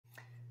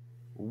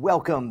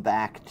Welcome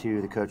back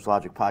to the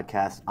Coachlogik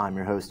podcast. I'm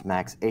your host,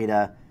 Max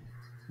Ada.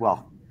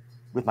 Well,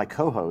 with my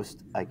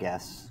co-host, I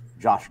guess,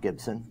 Josh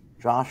Gibson.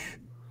 Josh,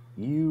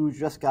 you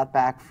just got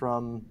back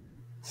from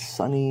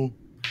sunny,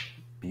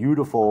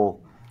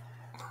 beautiful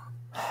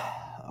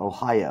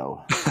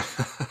Ohio.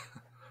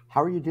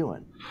 How are you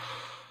doing?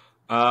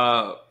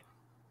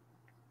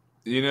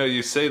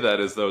 You say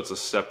that as though it's a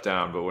step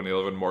down, but when you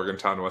live in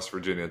Morgantown, West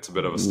Virginia, it's a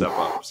bit of a step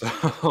up.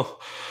 So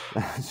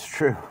That's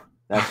true.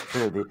 That's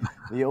true.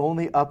 The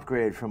only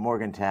upgrade from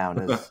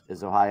Morgantown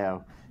is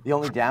Ohio. The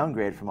only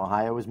downgrade from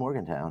Ohio is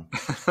Morgantown.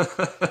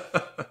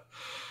 but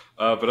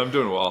I'm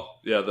doing well.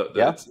 Yeah,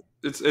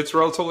 it's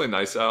relatively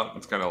nice out.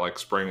 It's kind of like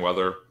spring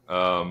weather.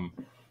 The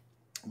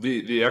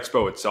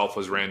expo itself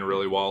ran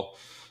really well.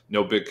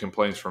 No big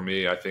complaints from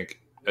me. I think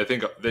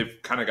they've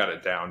kind of got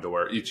it down to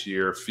where each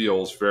year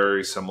feels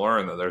very similar,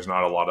 and that there's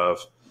not a lot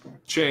of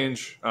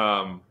change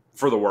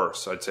for the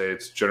worse. I'd say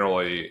it's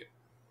generally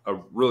a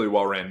really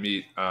well-ran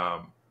meet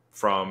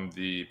from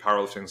the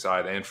powerlifting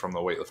side and from the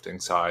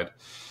weightlifting side,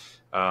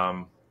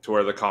 to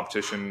where the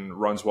competition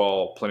runs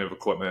well, plenty of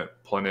equipment,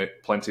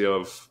 plenty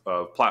of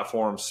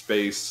platform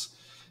space,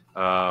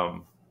 a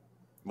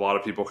lot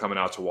of people coming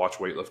out to watch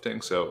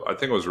weightlifting. So I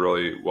think it was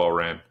really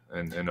well-ran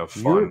and a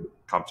fun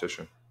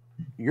competition.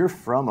 You're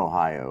from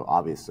Ohio,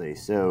 obviously.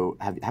 So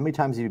how many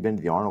times have you been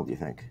to the Arnold, do you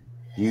think?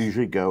 Do you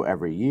usually go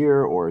every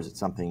year, or is it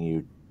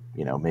something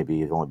maybe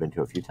you've only been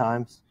to a few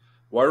times?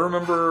 Well, I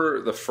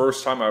remember the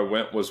first time I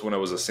went was when it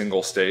was a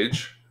single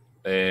stage,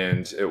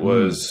 and it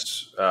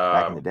was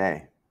back in the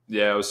day.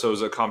 Yeah, it was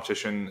a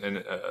competition, and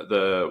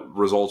the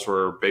results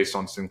were based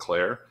on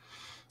Sinclair.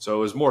 So it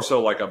was more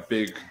so like a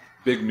big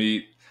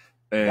meet.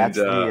 And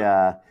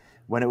that's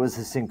when it was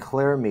the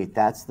Sinclair meet,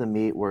 that's the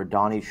meet where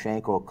Donnie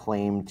Schenkel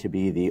claimed to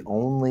be the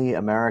only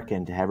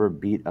American to ever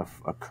beat a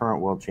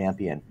current world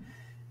champion.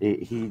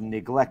 He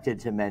neglected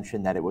to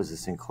mention that it was a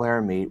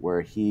Sinclair meet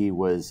where he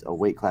was a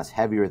weight class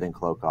heavier than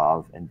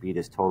Klokov and beat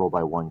his total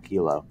by 1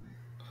 kilo.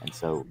 And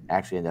so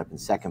actually ended up in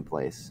second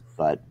place.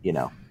 But, you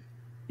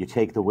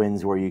take the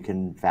wins where you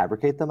can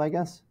fabricate them, I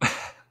guess.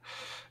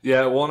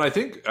 Yeah, well, and I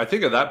think at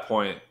that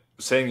point,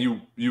 saying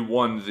you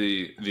won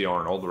the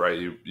Arnold, right?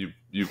 You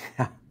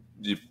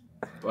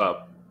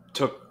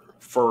took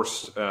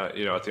first, at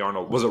the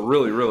Arnold was a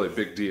really, really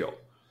big deal.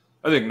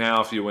 I think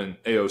now if you win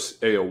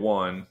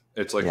AO1,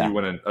 it's like you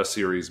win a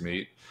series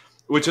meet,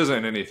 which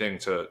isn't anything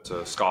to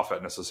scoff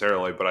at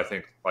necessarily. But I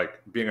think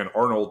like being an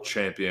Arnold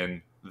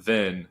champion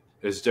then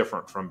is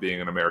different from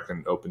being an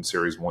American Open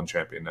Series 1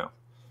 champion now.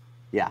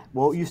 Yeah.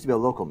 Well, it used to be a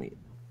local meet,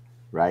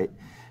 right?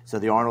 So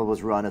the Arnold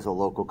was run as a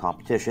local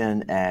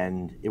competition,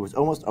 and it was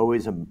almost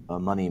always a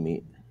money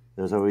meet.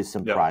 There was always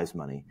some prize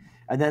money.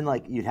 And then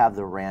like you'd have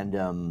the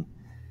random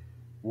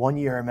one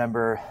year, I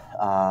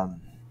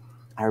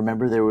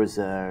remember there was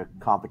a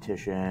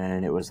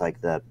competition. It was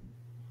like the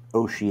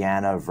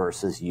Oceania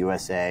versus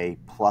USA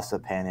plus a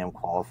Pan Am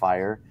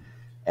qualifier.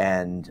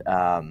 And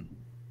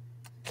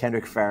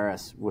Kendrick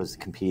Ferris was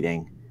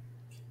competing,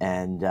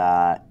 and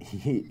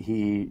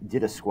he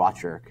did a squat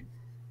jerk,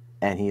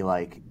 and he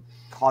like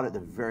caught at the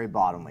very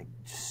bottom, like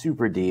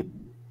super deep.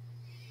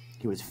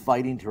 He was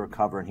fighting to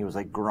recover, and he was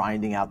like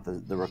grinding out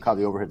the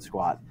recovery overhead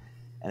squat.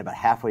 And about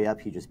halfway up,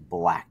 he just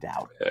blacked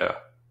out. Yeah.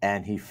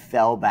 And he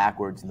fell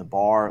backwards in the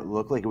bar. It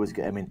looked like it was,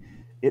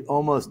 it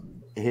almost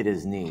hit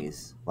his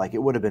knees. Like it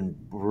would have been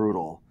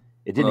brutal.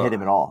 It didn't hit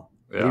him at all.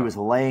 Yeah. He was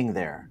laying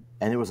there,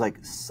 and it was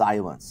like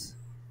silence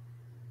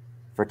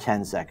for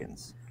 10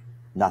 seconds.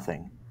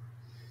 Nothing.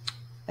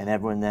 And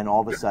everyone then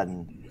all of a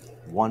sudden,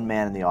 one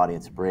man in the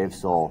audience, a brave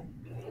soul,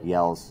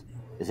 yells,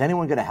 "Is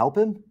anyone going to help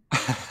him?"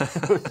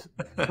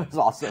 it was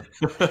awesome.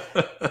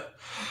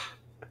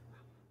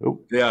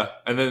 Oop. Yeah,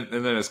 and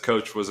then his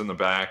coach was in the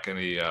back, and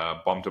he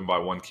bumped him by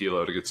 1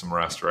 kilo to get some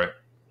rest, right?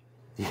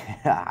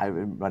 Yeah,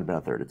 it might have been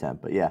a third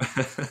attempt, but yeah.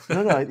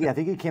 No, I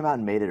think he came out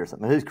and made it or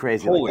something. It was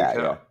crazy. Holy like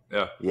that. Cow.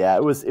 Yeah. Yeah,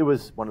 it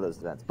was one of those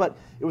events. But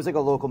it was like a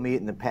local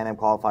meet and the Pan Am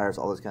qualifiers,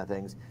 all those kind of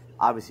things.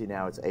 Obviously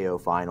now it's AO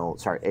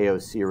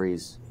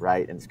series,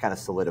 right? And it's kind of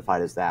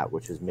solidified as that,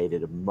 which has made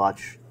it a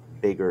much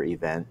bigger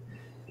event,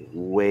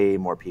 way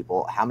more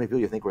people. How many people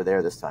do you think were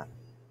there this time?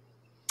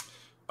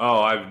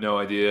 Oh, I have no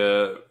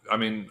idea. I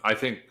mean, I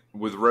think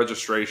with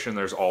registration,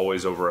 there's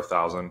always over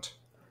 1,000,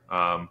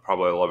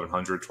 probably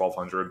 1,100,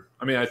 1,200.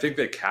 I mean, I think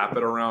they cap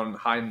it around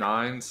high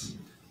 9s,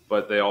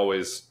 but they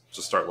always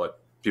just start let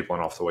people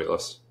in off the wait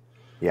list.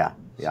 Yeah.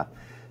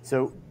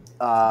 So,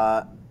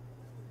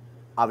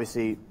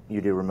 obviously,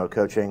 you do remote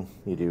coaching,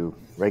 you do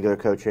regular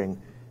coaching.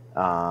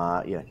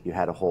 You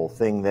had a whole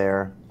thing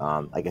there.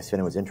 I guess if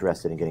anyone's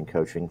interested in getting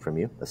coaching from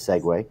you, a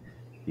segue,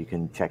 you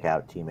can check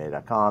out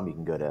teammate.com. You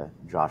can go to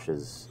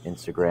Josh's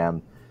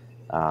Instagram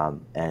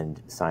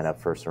and sign up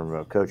for some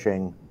remote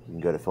coaching. You can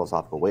go to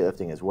Philosophical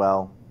Weightlifting as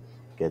well,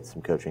 get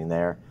some coaching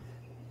there.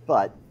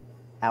 But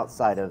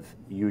outside of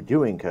you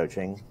doing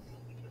coaching,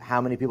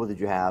 how many people did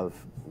you have?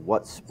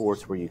 What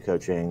sports were you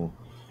coaching?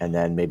 And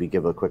then maybe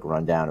give a quick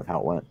rundown of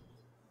how it went.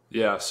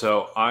 Yeah,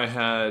 so I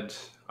had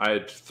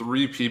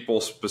 3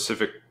 people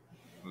specific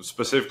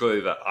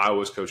specifically that I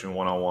was coaching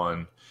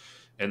one-on-one.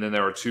 And then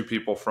there were 2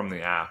 people from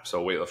the app,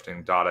 so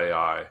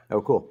weightlifting.ai.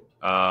 Oh, cool.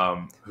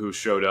 Who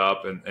showed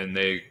up, and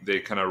they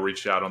kind of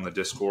reached out on the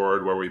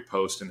Discord where we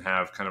post and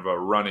have kind of a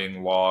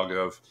running log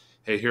of,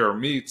 hey, here are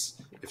meets.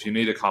 If you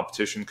need a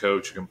competition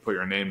coach, you can put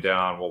your name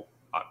down.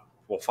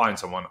 We'll find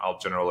someone. I'll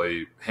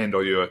generally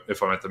handle you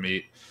if I'm at the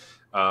meet.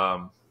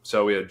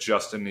 So we had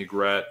Justin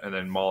Negret and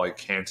then Molly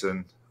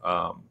Canton.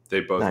 They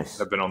both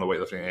have been on the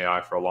weightlifting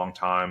AI for a long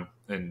time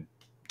and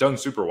done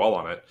super well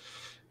on it.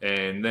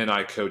 And then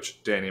I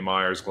coached Danny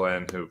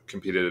Myers-Glenn, who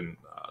competed in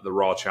the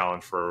Raw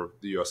Challenge for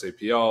the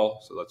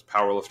USAPL. So that's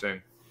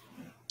powerlifting.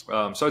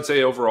 So I'd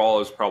say overall it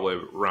was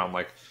probably around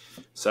like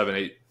 7,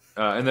 8.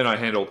 And then I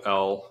handled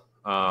Elle,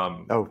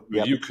 who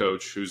you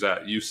coach, who's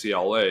at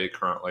UCLA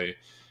currently.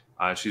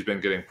 She's been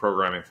getting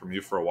programming from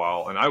you for a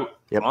while. And I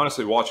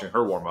honestly, watching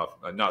her warm up,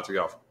 not to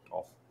get off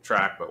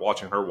track, but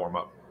watching her warm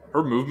up,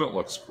 her movement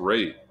looks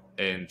great.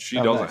 And she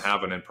doesn't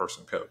have an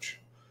in-person coach.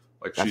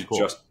 Like she's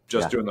cool.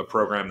 just doing the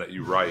program that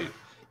you write,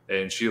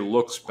 and she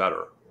looks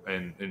better.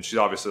 And she's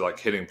obviously like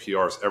hitting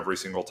PRs every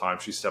single time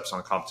she steps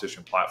on a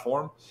competition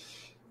platform.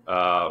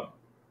 So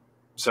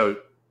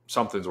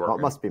something's working. Well,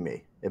 it must be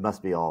me. It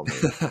must be all me.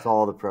 It's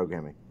all the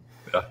programming.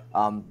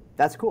 Yeah.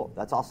 That's cool.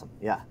 That's awesome.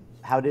 Yeah.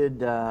 How did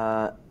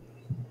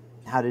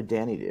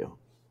Danny do?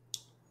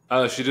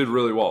 She did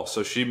really well.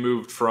 So she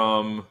moved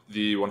from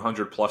the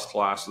 100 plus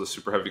class, the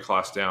super heavy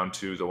class, down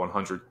to the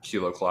 100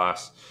 kilo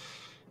class.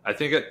 I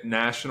think at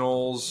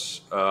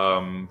Nationals,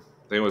 I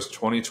think it was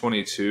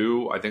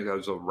 2022. I think that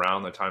was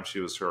around the time she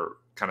was her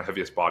kind of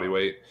heaviest body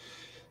weight.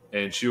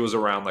 And she was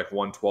around like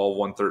 112,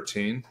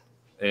 113.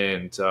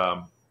 And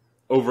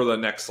over the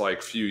next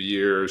like few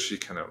years, she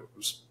kind of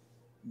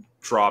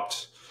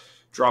dropped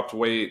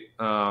weight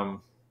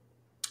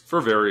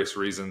for various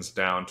reasons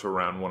down to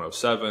around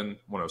 107,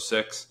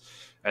 106.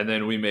 And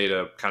then we made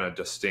a kind of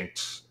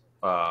distinct,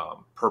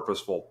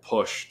 purposeful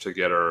push to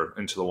get her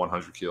into the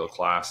 100 kilo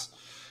class.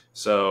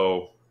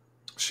 So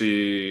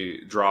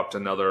she dropped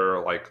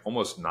another like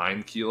almost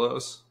 9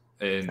 kilos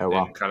in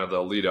kind of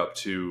the lead up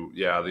to,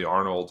 the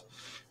Arnold,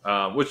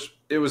 which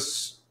it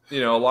was,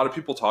 a lot of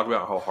people talk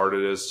about how hard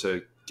it is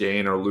to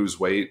gain or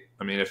lose weight.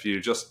 I mean, if you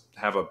just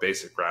have a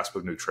basic grasp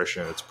of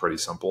nutrition, it's pretty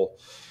simple.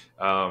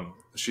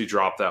 She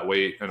dropped that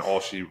weight, and all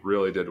she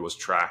really did was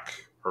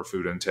track her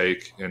food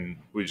intake, and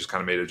we just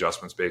kind of made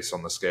adjustments based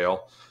on the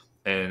scale,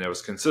 and it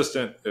was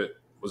consistent. It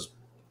was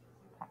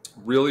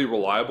really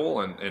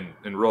reliable and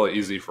really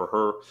easy for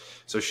her.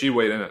 So she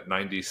weighed in at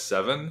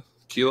 97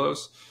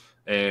 kilos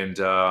and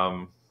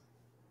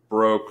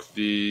broke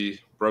the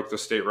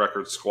state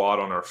record squat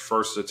on her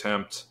first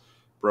attempt,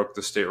 broke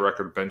the state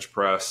record bench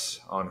press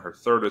on her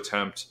third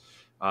attempt,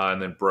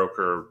 and then broke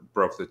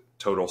the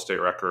total state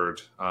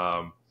record.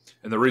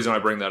 And the reason I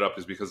bring that up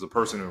is because the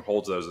person who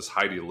holds those is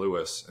Heidi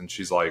Lewis, and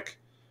she was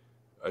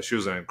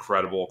an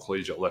incredible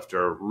collegiate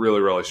lifter, really,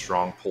 really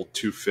strong, pulled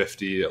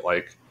 250 at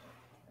like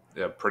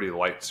pretty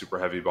light, super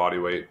heavy body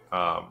weight.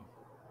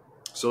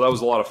 So that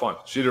was a lot of fun.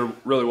 She did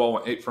really well,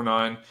 went 8 for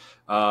 9,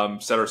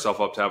 set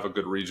herself up to have a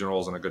good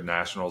regionals and a good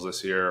nationals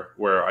this year,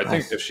 where I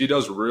think if she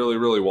does really,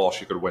 really well,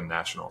 she could win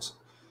nationals.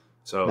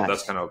 So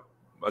that's kind of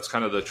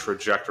the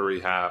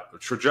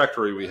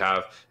trajectory we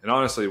have. And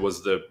honestly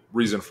was the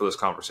reason for this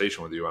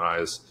conversation with you and I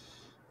is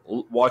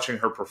watching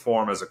her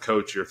perform as a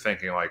coach. You're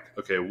thinking like,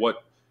 okay,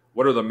 what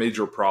are the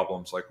major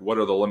problems? Like, what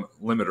are the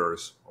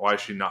limiters? Why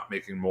is she not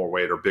making more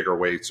weight or bigger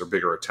weights or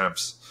bigger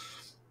attempts?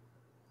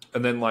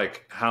 And then,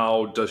 like,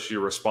 how does she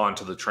respond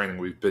to the training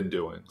we've been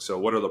doing? So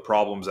what are the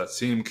problems that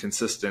seem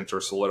consistent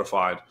or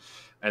solidified?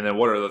 And then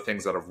what are the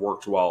things that have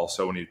worked well?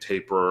 So when you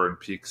taper and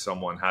peak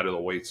someone, how do the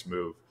weights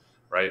move,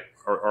 right?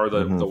 Are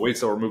the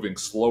weights that were moving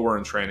slower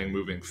in training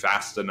moving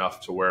fast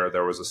enough to where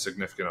there was a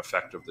significant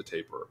effect of the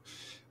taper?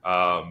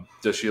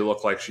 Does she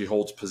look like she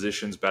holds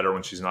positions better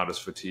when she's not as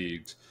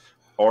fatigued?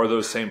 Are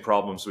those same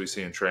problems we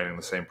see in training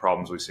the same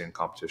problems we see in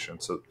competition?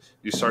 So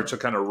you start to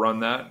kind of run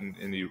that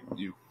and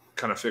you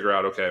kind of figure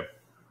out, okay,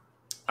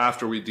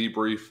 after we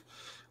debrief,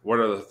 what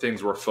are the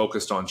things we're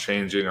focused on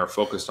changing or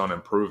focused on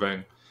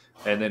improving?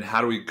 And then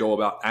how do we go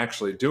about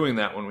actually doing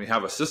that when we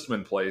have a system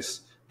in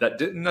place that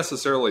didn't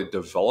necessarily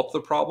develop the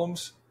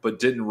problems, but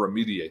didn't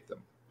remediate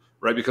them,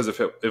 right? Because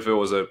if it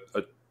was a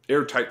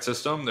airtight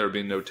system, there would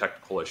be no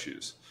technical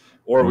issues,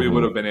 or we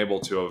would have been able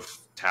to have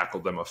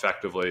tackled them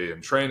effectively in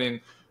training,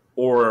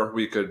 or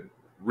we could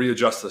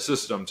readjust the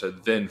system to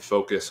then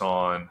focus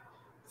on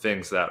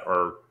things that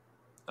are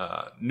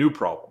new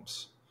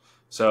problems.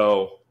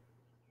 So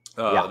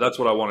that's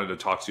what I wanted to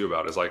talk to you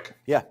about is like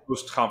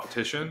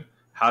post-competition,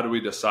 how do we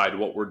decide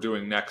what we're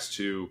doing next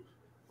to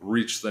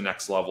reach the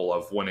next level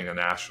of winning a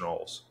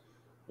nationals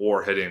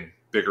or hitting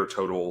bigger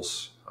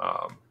totals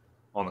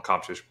on the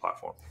competition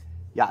platform?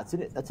 Yeah,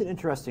 that's an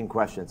interesting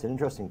question. It's an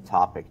interesting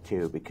topic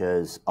too,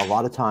 because a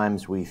lot of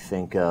times we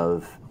think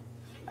of,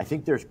 I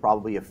think there's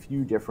probably a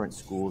few different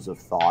schools of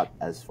thought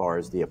as far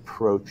as the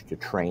approach to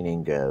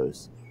training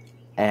goes.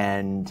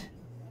 And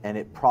and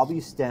it probably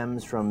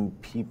stems from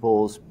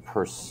people's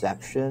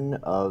perception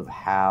of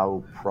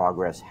how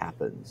progress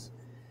happens.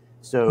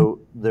 So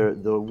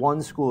the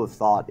one school of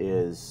thought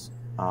is,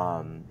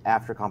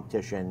 after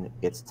competition,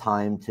 it's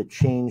time to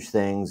change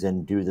things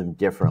and do them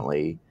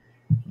differently,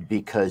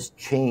 because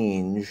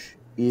change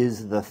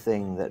is the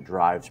thing that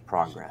drives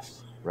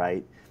progress,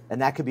 right?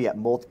 And that could be at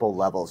multiple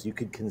levels. You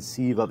could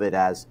conceive of it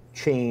as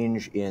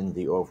change in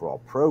the overall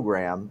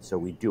program. So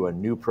we do a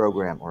new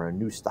program or a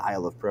new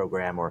style of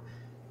program, or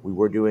we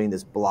were doing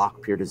this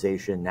block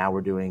periodization, now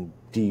we're doing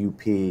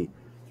DUP,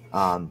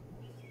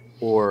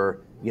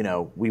 or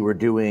we were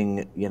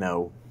doing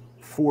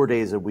 4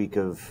 days a week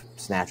of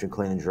snatch and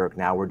clean and jerk,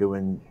 now we're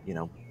doing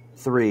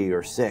 3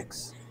 or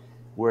 6,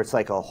 where it's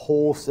like a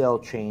wholesale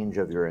change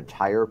of your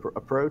entire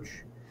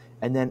approach.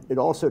 And then it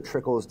also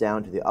trickles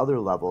down to the other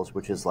levels,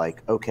 which is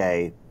like,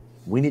 okay,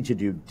 we need to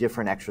do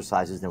different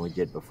exercises than we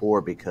did before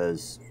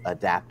because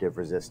adaptive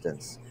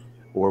resistance,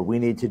 or we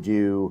need to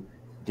do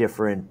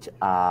different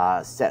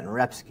set and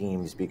rep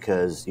schemes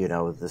because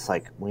this,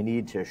 like, we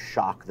need to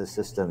shock the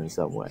system in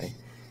some way.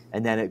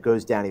 And then it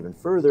goes down even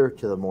further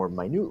to the more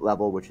minute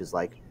level, which is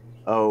like,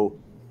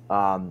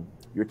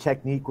 your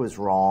technique was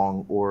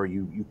wrong, or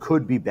you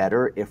could be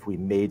better if we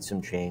made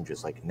some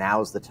changes. Like,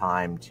 now's the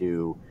time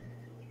to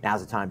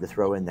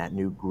throw in that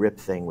new grip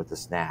thing with the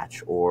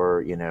snatch,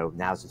 or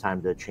now's the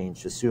time to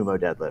change to sumo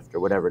deadlift, or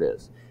whatever it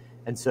is.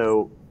 And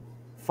so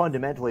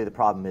fundamentally the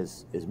problem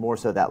is more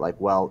so that, like,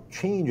 well,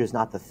 change is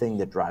not the thing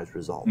that drives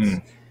results.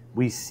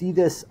 We see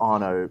this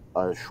on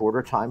a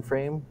shorter time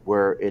frame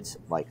where it's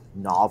like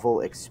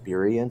novel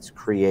experience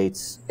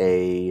creates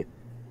a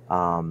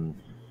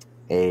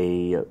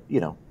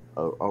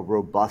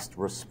robust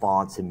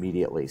response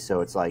immediately.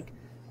 So it's like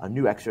a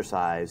new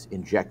exercise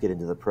injected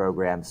into the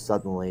program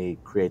suddenly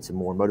creates a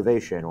more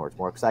motivation, or it's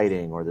more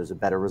exciting, or there's a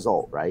better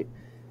result, right?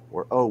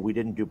 Or, oh, we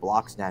didn't do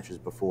block snatches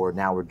before,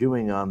 now we're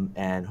doing them,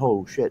 and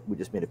oh shit, we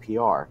just made a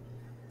PR.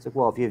 It's like,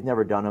 well, if you've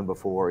never done them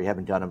before, or you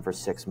haven't done them for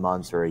 6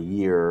 months or a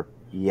year,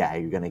 yeah,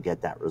 you're going to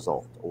get that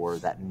result. Or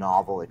that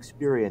novel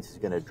experience is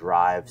going to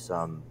drive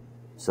some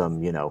I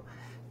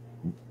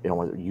don't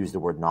want to use the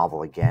word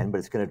novel again, but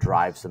it's going to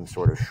drive some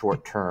sort of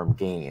short-term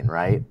gain,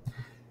 right?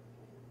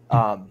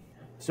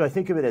 So I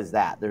think of it as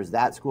that. There's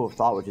that school of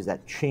thought, which is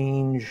that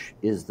change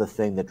is the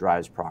thing that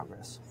drives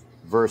progress,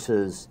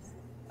 versus,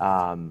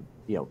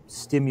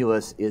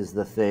 stimulus is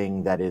the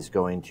thing that is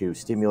going to,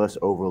 stimulus,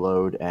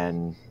 overload,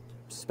 and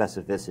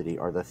specificity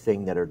are the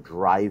thing that are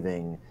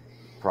driving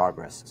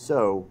progress.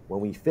 So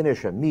when we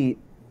finish a meet,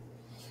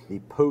 the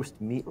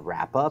post-meet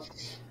wrap-up,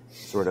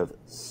 sort of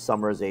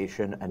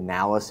summarization,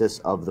 analysis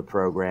of the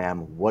program,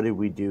 what did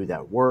we do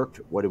that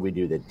worked, what did we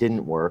do that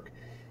didn't work,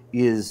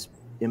 is,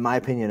 in my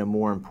opinion, a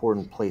more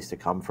important place to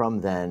come from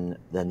than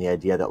the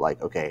idea that,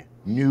 like, okay,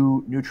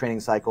 new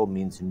training cycle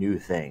means new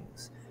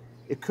things.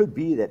 It could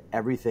be that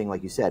everything,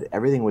 like you said,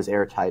 everything was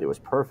airtight, it was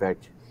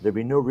perfect, there'd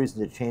be no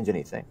reason to change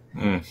anything.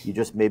 You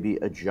just maybe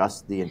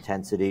adjust the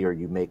intensity, or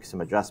you make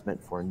some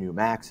adjustment for new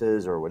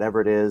maxes or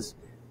whatever it is,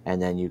 and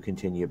then you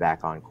continue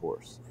back on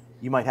course.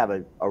 You might have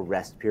a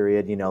rest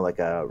period, like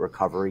a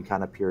recovery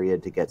kind of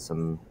period to get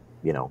some,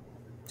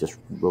 just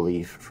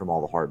relief from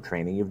all the hard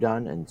training you've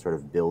done and sort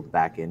of build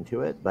back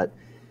into it. But,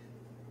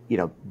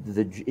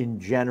 in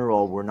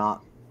general,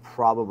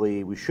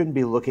 we shouldn't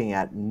be looking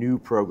at new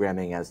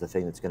programming as the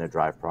thing that's going to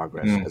drive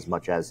progress as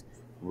much as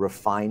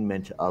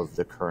refinement of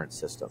the current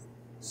system.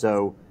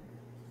 So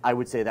I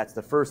would say that's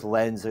the first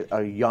lens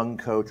a young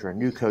coach or a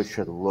new coach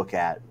should look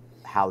at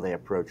how they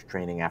approach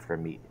training after a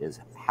meet, is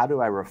how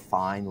do I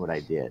refine what I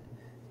did?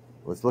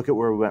 Let's look at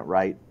where we went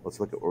right. Let's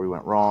look at where we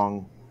went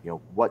wrong.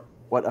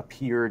 What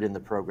appeared in the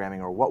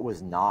programming, or what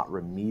was not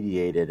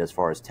remediated as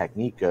far as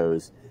technique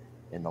goes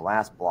in the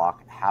last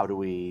block. How do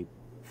we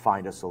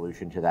find a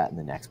solution to that in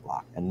the next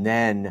block? And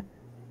then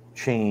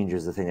change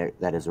is the thing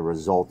that is a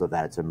result of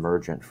that. It's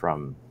emergent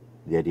from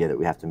the idea that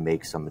we have to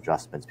make some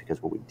adjustments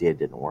because what we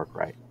didn't work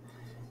right.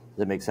 Does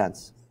that make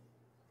sense?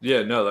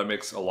 Yeah, no, that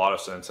makes a lot of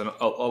sense. And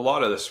a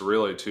lot of this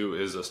really, too,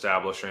 is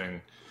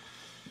establishing,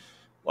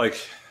 like,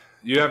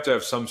 you have to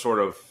have some sort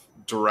of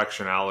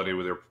directionality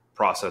with your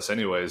process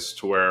anyways,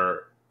 to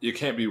where you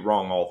can't be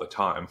wrong all the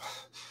time.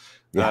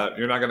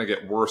 You're not going to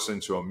get worse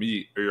into a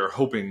meet, or you're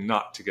hoping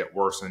not to get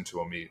worse into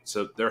a meet.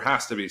 So there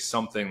has to be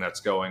something that's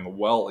going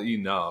well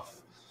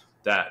enough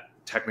that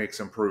technique's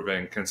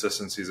improving,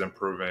 consistency's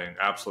improving,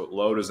 absolute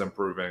load is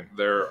improving.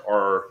 There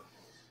are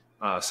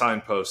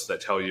signposts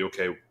that tell you,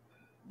 okay,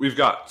 we've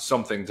got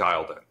something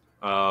dialed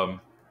in.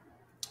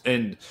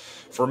 And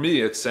for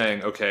me, it's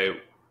saying,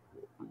 okay,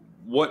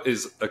 what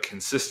is a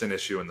consistent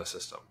issue in the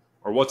system,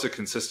 or what's a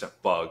consistent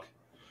bug,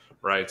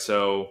 right?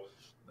 So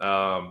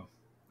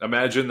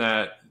imagine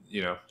that,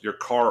 your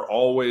car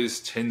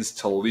always tends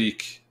to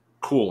leak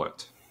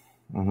coolant.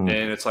 And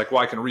it's like,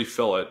 well, I can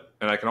refill it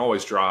and I can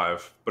always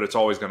drive, but it's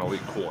always going to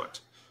leak coolant.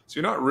 So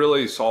you're not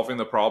really solving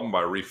the problem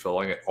by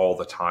refilling it all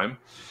the time.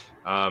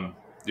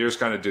 You're just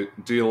kind of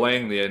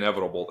delaying the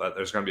inevitable, that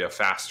there's going to be a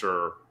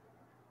faster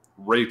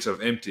rate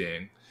of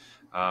emptying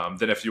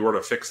than if you were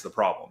to fix the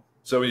problem.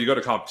 So when you go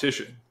to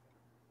competition,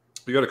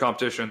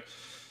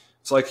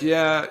 it's like,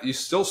 yeah, you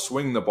still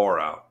swing the bar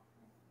out,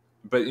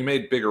 but you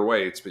made bigger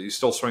weights, but you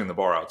still swing the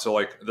bar out. So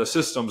like the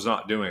system's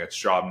not doing its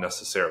job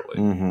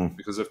necessarily,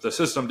 because if the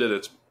system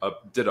did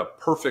a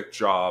perfect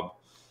job,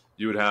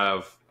 you would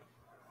have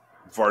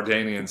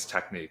Vardanian's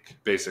technique,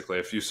 basically,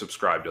 if you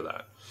subscribe to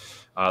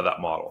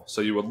that model.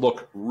 So you would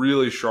look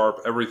really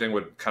sharp. Everything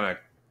would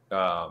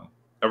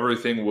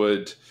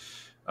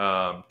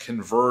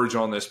converge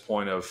on this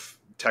point of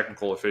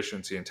technical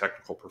efficiency and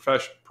technical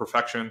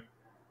perfection,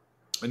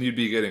 and you'd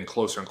be getting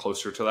closer and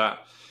closer to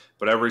that.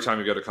 But every time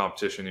you go to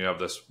competition, you have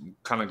this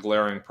kind of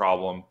glaring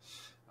problem.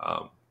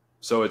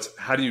 So it's,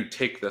 how do you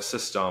take the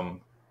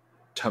system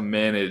to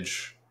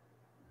manage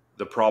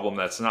the problem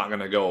that's not going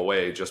to go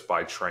away just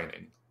by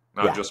training,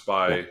 not just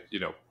by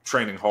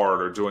training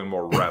hard or doing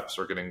more reps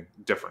or getting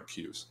different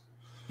cues.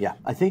 Yeah,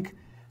 I think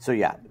so.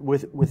 Yeah,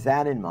 with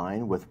that in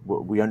mind,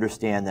 we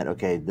understand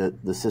that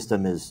the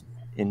system is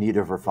in need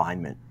of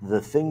refinement.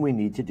 The thing we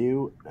need to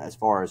do, as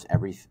far as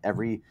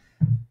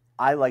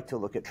I like to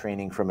look at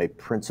training from a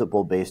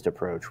principle-based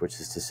approach, which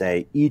is to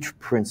say each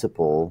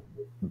principle,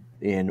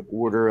 in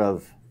order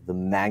of the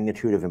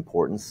magnitude of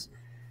importance,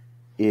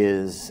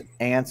 is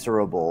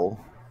answerable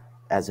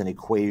as an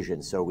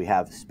equation. So we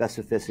have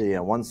specificity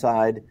on one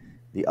side.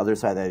 The other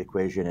side of that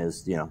equation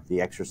is, the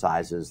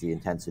exercises, the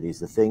intensities,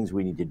 the things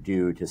we need to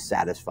do to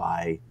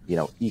satisfy,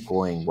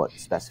 equaling what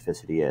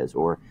specificity is,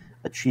 or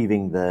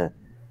achieving the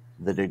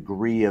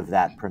degree of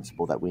that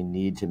principle that we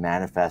need to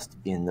manifest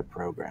in the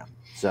program.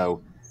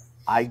 So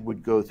I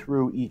would go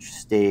through each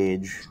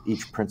stage,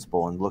 each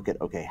principle, and look at,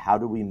 how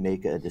do we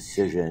make a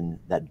decision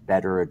that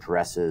better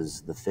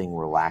addresses the thing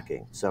we're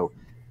lacking? So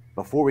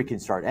before we can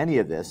start any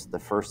of this, the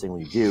first thing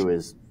we do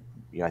is,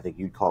 I think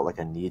you'd call it like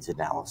a needs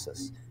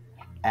analysis.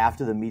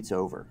 After the meet's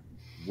over,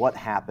 what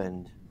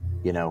happened?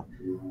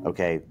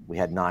 We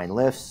had 9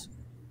 lifts,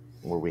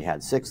 or we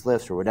had 6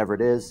 lifts, or whatever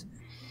it is.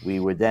 We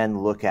would then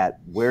look at,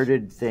 where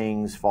did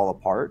things fall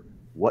apart?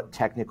 What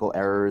technical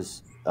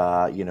errors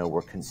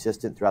were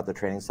consistent throughout the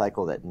training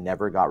cycle that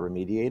never got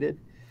remediated?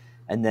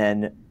 And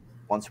then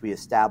once we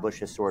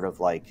establish a sort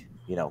of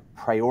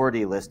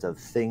priority list of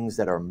things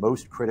that are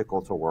most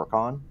critical to work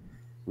on,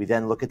 we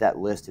then look at that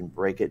list and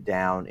break it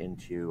down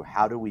into,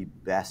 how do we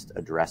best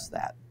address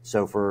that?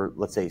 So for,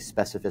 let's say,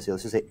 specificity,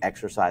 let's just say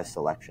exercise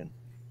selection.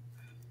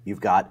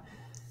 You've got,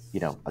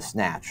 a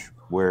snatch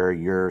where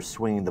you're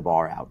swinging the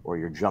bar out or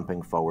you're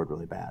jumping forward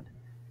really bad.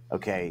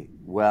 Okay,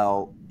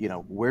 well,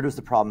 where does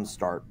the problem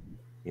start?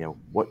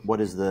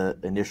 What is the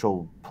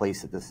initial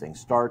place that this thing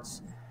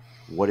starts?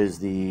 What is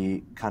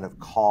the kind of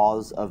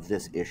cause of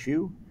this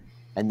issue?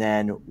 And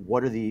then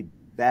what are the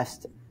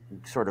best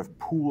sort of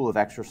pool of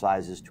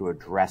exercises to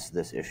address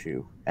this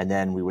issue? And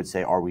then we would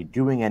say, are we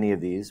doing any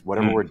of these?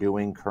 Whatever we're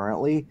doing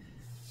currently,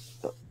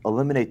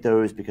 eliminate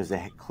those because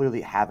they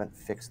clearly haven't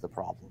fixed the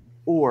problem.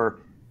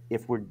 Or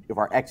if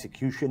our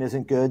execution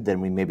isn't good, then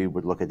we maybe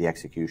would look at the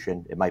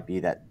execution. It might be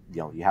that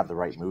you have the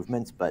right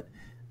movements, but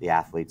the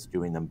athlete's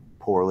doing them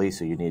poorly,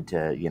 so you need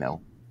to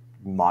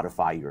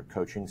modify your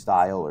coaching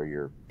style or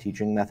your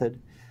teaching method.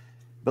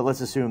 But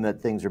let's assume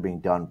that things are being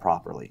done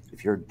properly.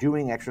 If you're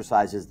doing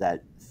exercises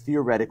that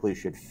theoretically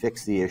should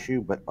fix the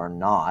issue but are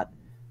not,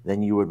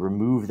 then you would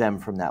remove them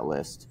from that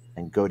list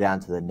and go down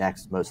to the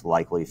next most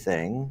likely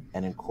thing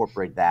and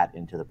incorporate that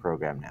into the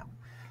program now.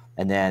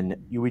 And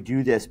then you would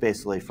do this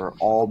basically for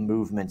all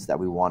movements that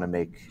we want to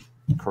make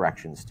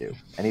corrections to.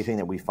 Anything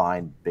that we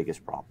find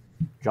biggest problem.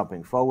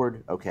 Jumping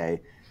forward,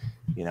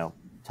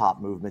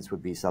 top movements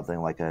would be something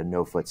like a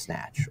no-foot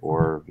snatch,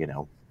 or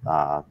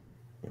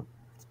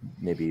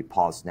maybe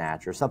pause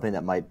snatch, or something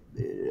that might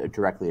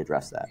directly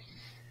address that.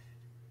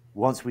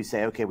 Once we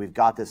say, we've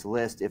got this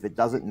list, if it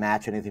doesn't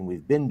match anything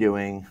we've been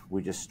doing,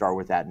 we just start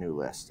with that new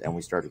list and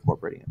we start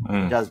incorporating it.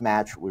 If it does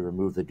match, we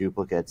remove the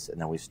duplicates, and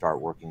then we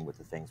start working with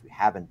the things we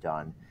haven't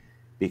done,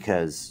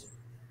 because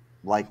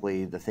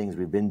likely the things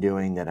we've been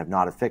doing that have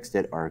not fixed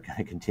it are going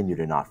to continue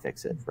to not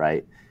fix it,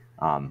 right?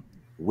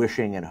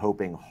 Wishing and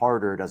hoping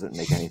harder doesn't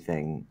make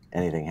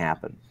anything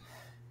happen.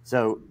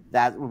 So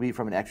that would be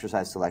from an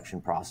exercise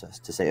selection process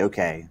to say,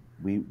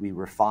 we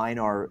refine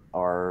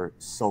our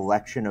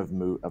selection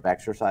of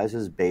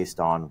exercises based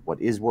on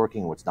what is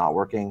working, what's not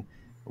working,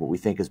 what we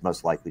think is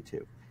most likely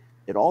to.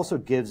 It also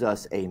gives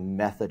us a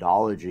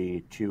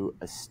methodology to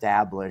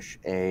establish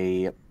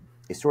a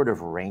sort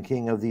of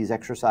ranking of these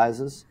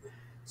exercises.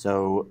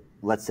 So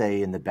let's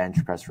say in the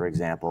bench press, for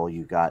example,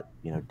 you've got,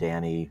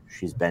 Danny,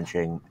 she's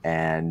benching,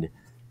 and,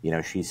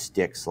 she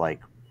sticks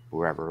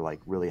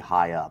really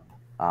high up.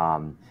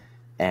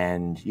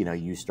 And,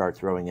 you start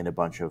throwing in a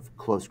bunch of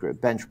close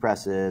grip bench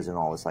presses and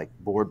all this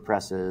board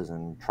presses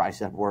and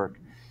tricep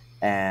work,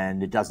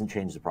 and it doesn't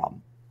change the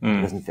problem.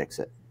 It doesn't fix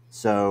it.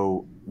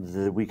 So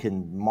we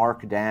can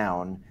mark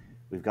down,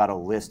 we've got a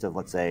list of,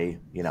 let's say,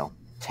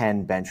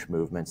 10 bench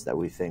movements that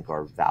we think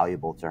are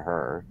valuable to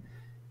her.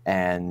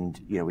 and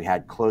we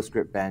had close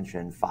grip bench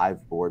and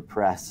 5-board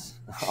press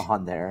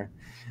on there,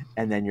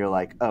 and then you're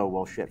like, oh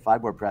well, shit,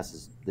 5-board press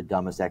is the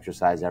dumbest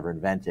exercise ever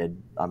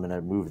invented. I'm going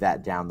to move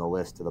that down the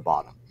list to the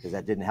bottom because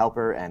that didn't help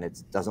her, and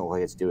it doesn't look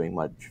like it's doing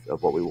much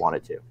of what we want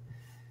it to.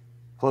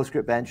 Close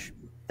grip bench,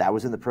 that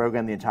was in the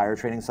program the entire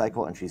training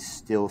cycle, and she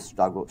still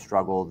struggled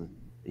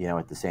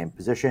at the same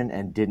position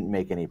and didn't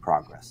make any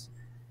progress.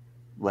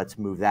 Let's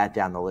move that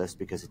down the list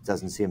because it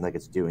doesn't seem like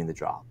it's doing the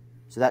job.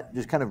 So that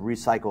just kind of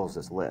recycles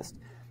this list.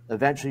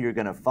 Eventually, you're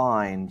going to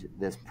find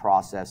this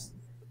process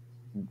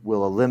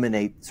will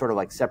eliminate, sort of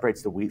like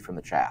separates the wheat from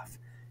the chaff.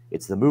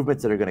 It's the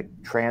movements that are going to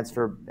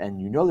transfer,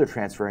 and they're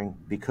transferring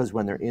because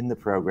when they're in the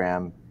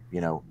program,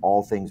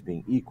 all things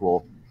being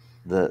equal,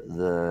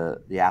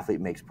 the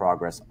athlete makes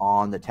progress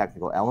on the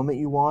technical element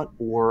you want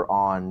or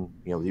on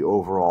the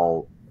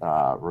overall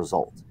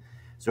result.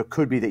 So it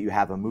could be that you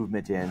have a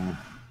movement in,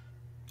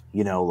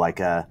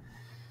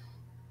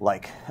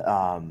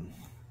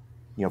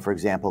 for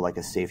example, like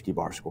a safety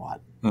bar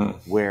squat,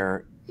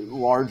 where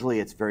largely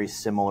it's very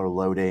similar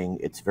loading.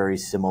 It's very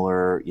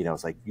similar,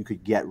 it's like you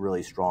could get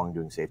really strong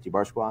doing safety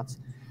bar squats.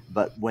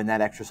 But when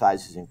that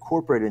exercise is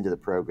incorporated into the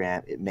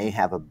program, it may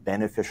have a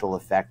beneficial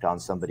effect on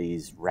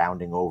somebody's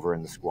rounding over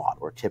in the squat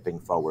or tipping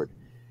forward.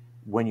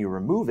 When you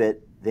remove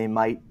it, they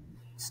might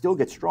still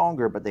get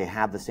stronger, but they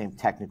have the same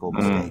technical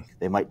mistake.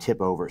 They might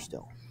tip over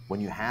still. When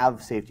you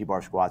have safety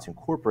bar squats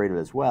incorporated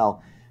as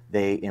well,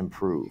 they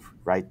improve,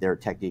 right? Their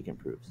technique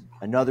improves.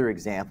 Another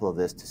example of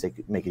this, to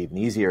make it even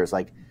easier, is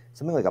like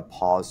something like a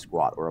pause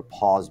squat or a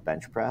pause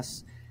bench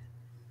press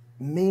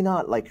may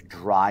not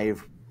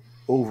drive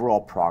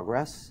overall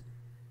progress,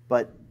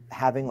 but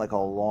having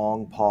a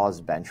long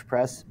pause bench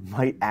press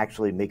might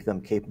actually make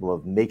them capable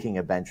of making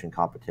a bench in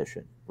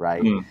competition,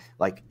 right?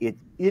 It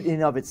in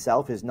and of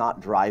itself is not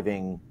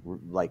driving,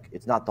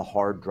 it's not the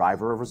hard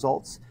driver of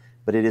results,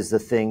 but it is the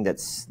thing that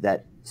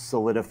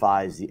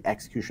solidifies the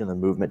execution of the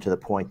movement to the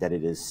point that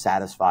it is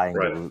satisfying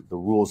the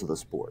rules of the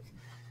sport.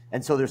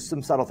 And so there's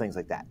some subtle things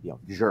like that.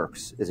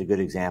 Jerks is a good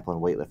example in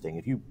weightlifting.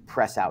 If you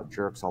press out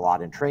jerks a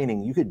lot in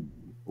training, you could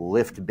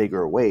lift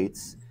bigger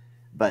weights,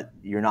 but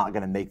you're not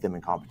going to make them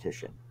in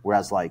competition.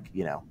 Whereas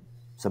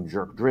some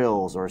jerk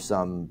drills or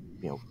some,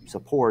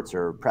 supports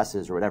or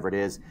presses or whatever it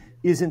is,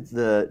 isn't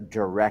the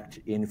direct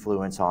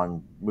influence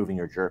on moving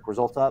your jerk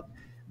result up,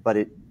 but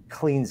it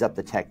cleans up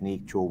the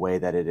technique to a way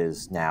that it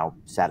is now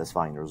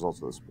satisfying the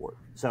results of the sport.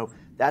 So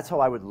that's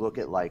how I would look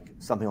at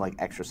something like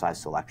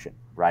exercise selection,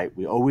 right?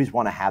 We always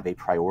want to have a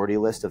priority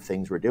list of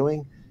things we're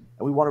doing,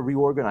 and we want to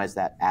reorganize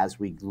that as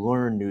we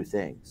learn new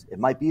things. It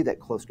might be that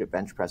close grip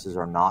bench presses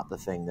are not the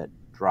thing that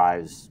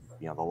drives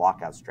the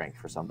lockout strength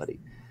for somebody.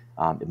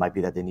 It might be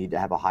that they need to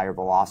have a higher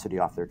velocity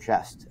off their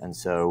chest, and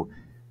so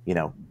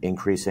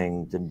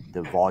increasing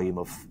the volume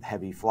of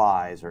heavy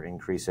flies or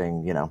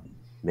increasing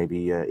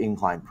maybe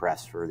incline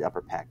press for the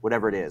upper pec,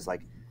 whatever it is.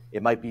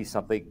 It might be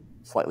something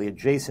slightly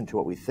adjacent to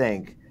what we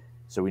think,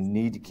 so we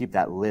need to keep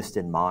that list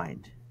in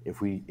mind.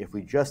 If we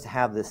just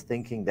have this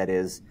thinking that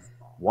is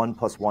 1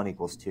 + 1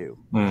 = 2,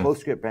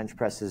 close grip bench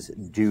presses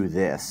do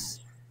this,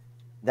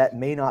 that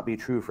may not be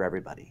true for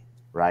everybody,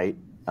 right?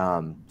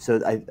 So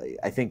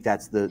I think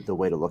that's the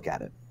way to look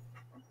at it.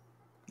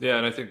 Yeah,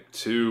 and I think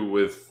too,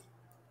 with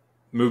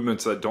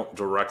movements that don't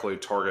directly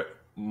target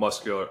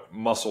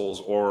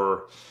muscles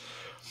or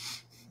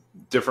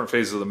different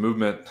phases of the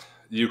movement,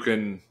 you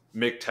can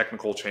make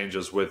technical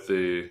changes with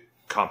the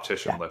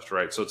competition lift,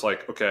 right? So it's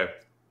like, okay,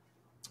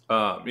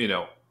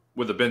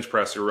 with the bench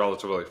press, you're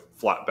relatively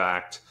flat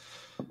backed.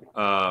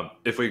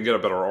 If we can get a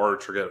better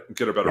arch or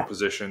get a better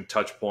position,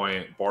 touch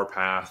point, bar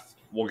path,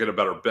 we'll get a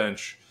better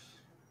bench.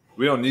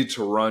 We don't need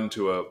to run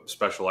to a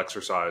special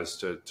exercise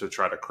to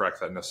try to correct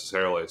that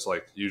necessarily. It's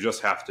like you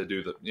just have to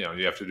do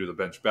you have to do the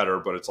bench better,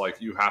 but it's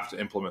like you have to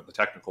implement the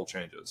technical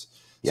changes.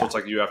 So it's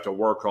like you have to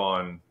work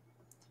on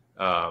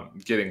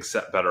getting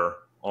set better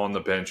on the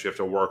bench. You have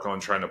to work on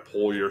trying to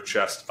pull your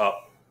chest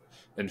up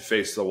and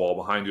face the wall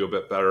behind you a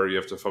bit better. You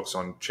have to focus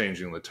on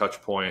changing the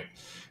touch point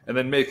and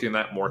then making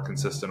that more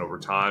consistent over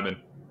time.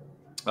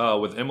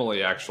 And with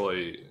Emily,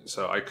 actually,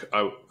 so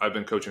I've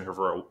been coaching her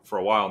for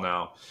a while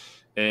now,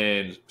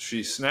 and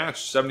she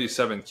snatched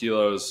 77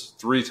 kilos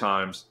 3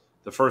 times.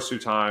 The first 2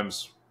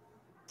 times,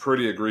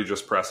 pretty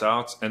egregious press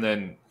outs. And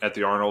then at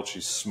the Arnold,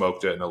 she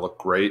smoked it and it looked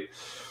great.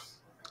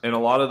 And a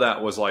lot of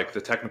that was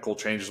the technical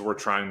changes we're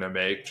trying to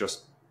make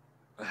just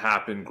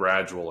happen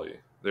gradually.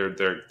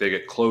 They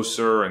get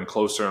closer and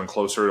closer and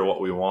closer to what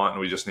we want, and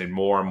we just need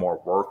more and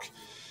more work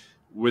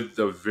with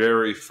the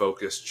very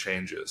focused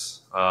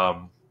changes.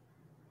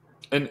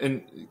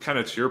 And kind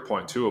of to your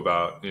point too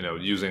about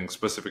using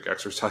specific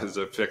exercises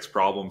to fix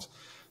problems.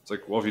 It's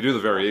like, well, if you do the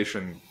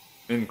variation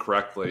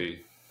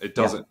incorrectly, it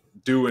doesn't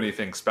do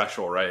anything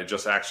special, right? It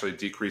just actually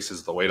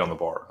decreases the weight on the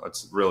bar.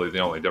 That's really the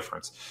only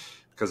difference.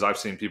 Because I've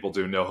seen people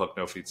do no hook,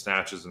 no feet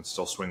snatches and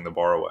still swing the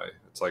bar away.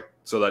 It's like,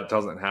 so that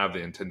doesn't have the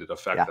intended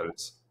effect that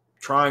it's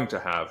trying to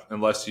have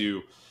unless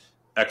you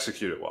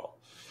execute it well.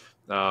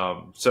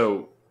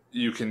 So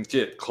you can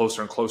get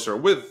closer and closer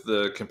with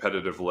the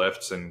competitive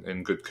lifts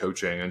and good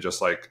coaching and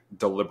just like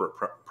deliberate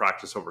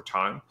practice over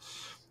time.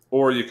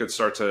 Or you could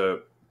start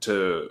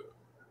to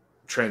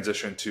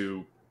transition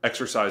to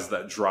exercise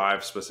that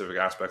drive specific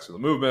aspects of the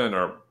movement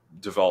or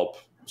develop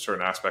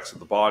certain aspects of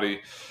the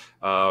body.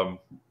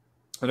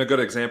 And a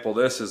good example of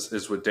this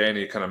is what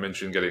Danny kind of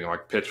mentioned, getting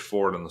like pitched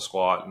forward in the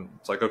squat. And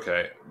it's like,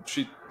 okay,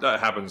 that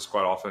happens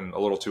quite often, a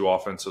little too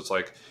often. So it's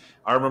like,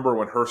 I remember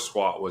when her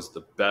squat was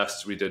the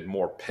best, we did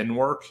more pin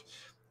work.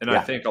 And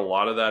I think a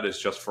lot of that is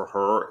just for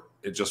her.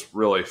 It just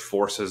really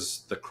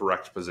forces the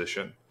correct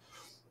position.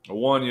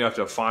 One, you have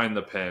to find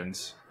the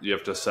pins, you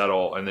have to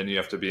settle, and then you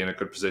have to be in a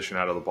good position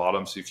out of the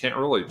bottom. So you can't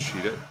really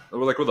cheat it.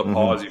 Like with a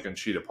pause, you can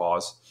cheat a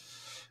pause.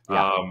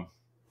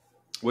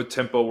 With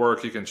tempo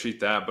work, you can cheat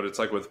that, but it's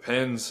like with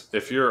pins,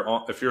 if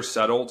you're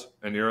settled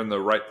and you're in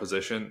the right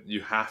position,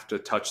 you have to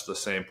touch the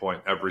same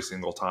point every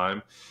single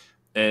time,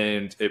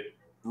 and it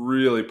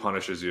really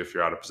punishes you if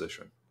you're out of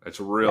position.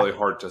 It's really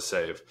hard to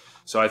save.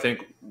 So I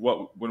think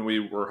when we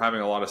were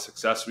having a lot of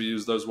success, we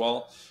used those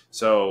well.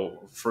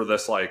 So for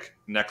this like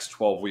next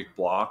 12-week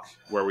block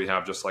where we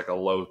have just like a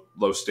low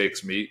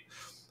stakes meet,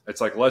 it's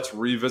like, let's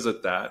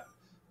revisit that.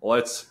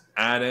 Let's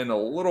add in a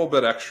little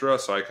bit extra.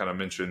 So I kind of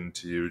mentioned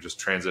to you just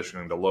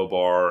transitioning to low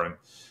bar, and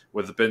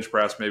with the bench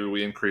press, maybe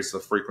we increase the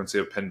frequency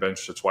of pin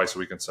bench to twice a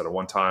week instead of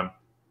one time.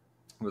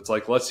 It's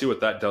like, let's see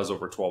what that does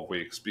over 12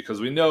 weeks,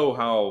 because we know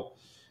how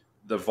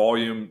the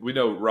volume, we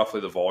know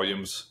roughly the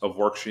volumes of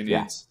work she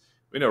needs.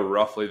 We know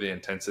roughly the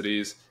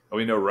intensities, and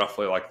we know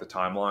roughly like the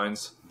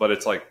timelines, but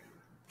it's like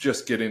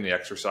just getting the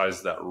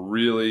exercise that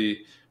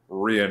really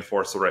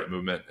reinforce the right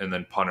movement and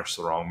then punish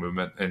the wrong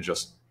movement and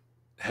just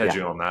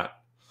hedging on that.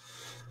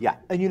 Yeah,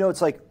 and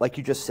it's like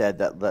you just said,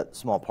 that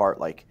small part,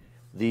 like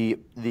the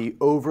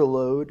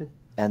overload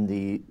and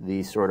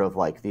the sort of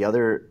like the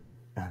other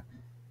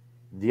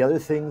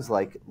things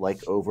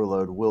like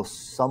overload will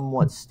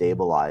somewhat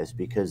stabilize,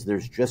 because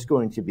there's just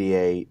going to be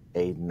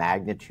a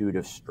magnitude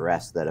of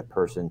stress that a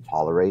person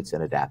tolerates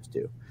and adapts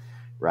to,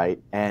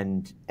 right?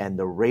 And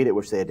the rate at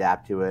which they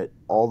adapt to it,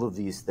 all of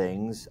these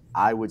things,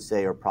 I would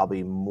say, are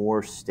probably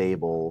more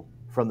stable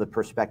from the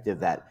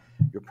perspective that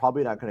you're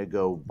probably not going to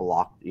go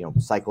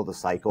cycle to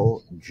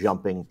cycle,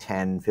 jumping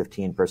 10,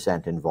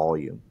 15% in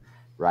volume,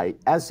 right?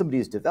 As somebody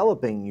is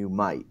developing, you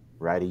might,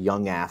 right? A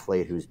young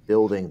athlete who's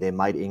building, they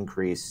might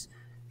increase,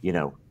 2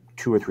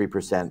 or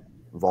 3%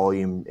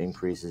 volume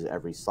increases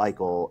every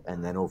cycle.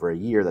 And then over a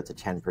year, that's a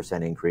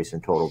 10% increase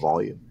in total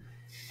volume.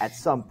 At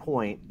some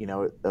point,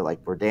 like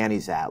where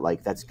Danny's at,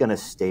 like that's going to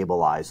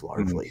stabilize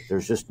largely.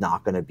 There's just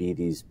not going to be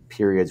these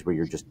periods where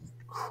you're just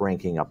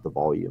cranking up the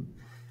volume.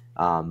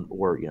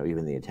 Or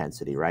even the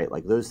intensity, right?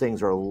 Like those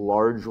things are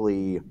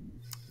largely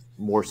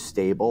more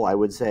stable, I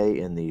would say,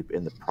 in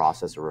the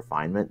process of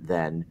refinement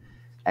than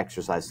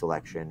exercise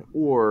selection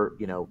or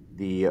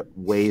the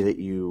way that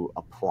you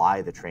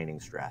apply the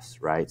training stress,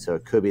 right? So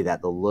it could be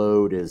that the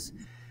load is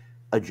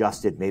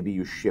adjusted. Maybe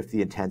you shift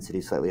the intensity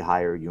slightly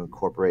higher. You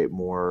incorporate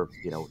more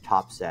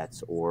top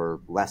sets or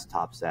less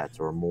top sets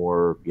or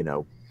more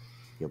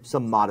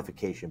some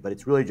modification, but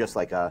it's really just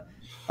like a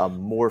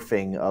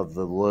morphing of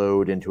the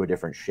load into a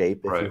different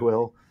shape, if you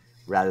will,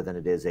 rather than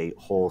it is a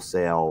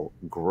wholesale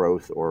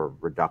growth or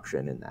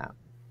reduction in that.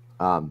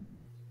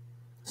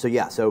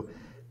 So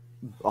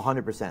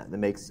 100%, that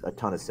makes a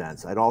ton of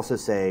sense. I'd also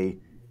say,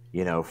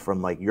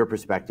 from like your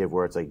perspective,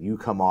 where it's like you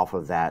come off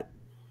of that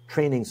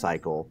training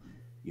cycle,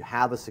 you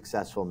have a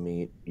successful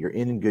meet, you're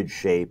in good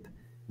shape.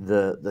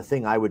 The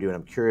thing I would do, and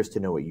I'm curious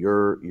to know what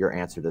your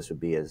answer to this would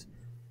be, is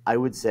I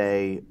would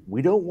say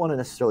we don't want to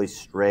necessarily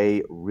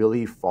stray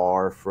really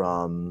far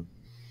from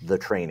the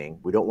training.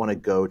 We don't want to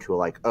go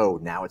to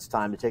now it's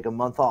time to take a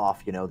month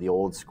off, the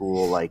old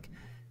school like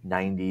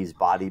 90s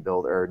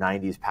bodybuilder or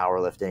 90s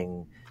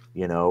powerlifting,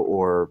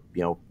 or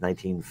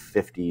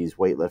 1950s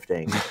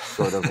weightlifting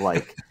sort of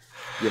like,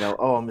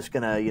 I'm just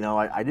going to,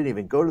 I didn't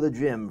even go to the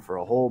gym for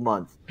a whole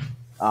month.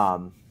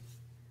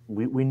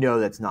 We know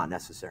that's not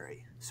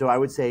necessary. So I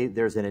would say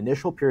there's an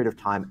initial period of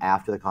time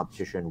after the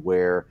competition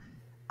where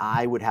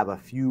I would have a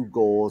few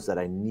goals that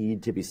I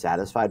need to be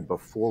satisfied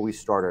before we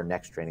start our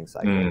next training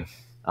cycle.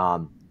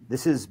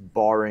 This is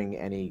barring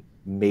any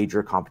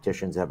major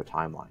competitions that have a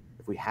timeline.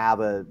 If we have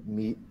a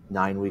meet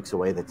 9 weeks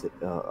away that's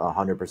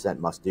 100%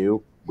 must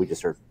do, we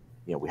just are,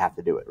 we have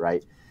to do it,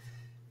 right?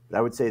 But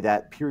I would say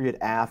that period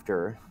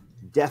after,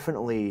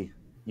 definitely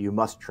you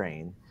must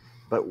train.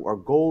 But our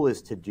goal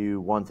is to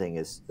do one thing.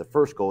 Is the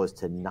first goal is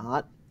to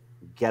not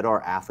get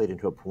our athlete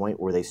into a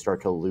point where they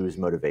start to lose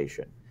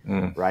motivation.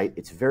 Right?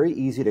 It's very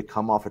easy to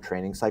come off a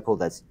training cycle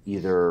that's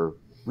either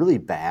really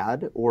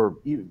bad or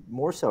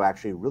more so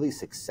actually really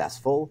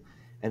successful,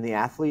 and the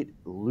athlete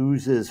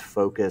loses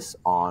focus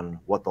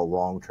on what the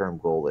long-term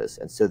goal is.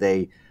 And so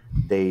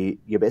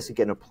you basically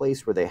get in a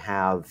place where they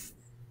have,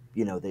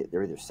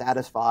 they're either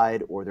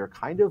satisfied or they're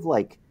kind of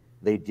like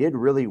they did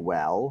really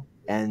well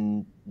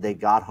and they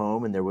got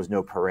home and there was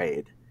no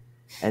parade.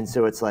 And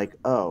so it's like,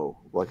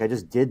 I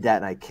just did that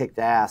and I kicked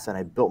ass and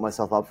I built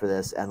myself up for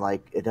this, and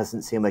like it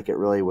doesn't seem like it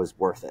really was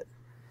worth it.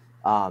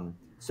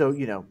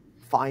 So,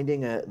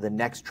 finding the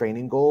next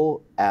training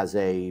goal as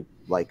a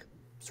like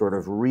sort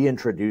of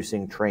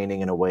reintroducing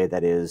training in a way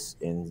that is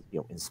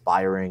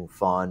inspiring,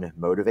 fun,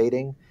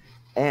 motivating.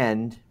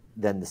 And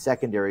then the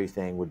secondary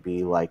thing would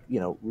be like,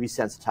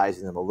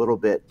 resensitizing them a little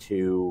bit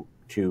to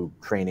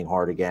training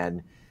hard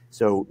again.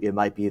 So it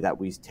might be that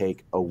we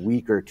take a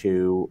week or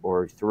two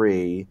or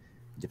three,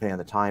 depending on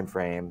the time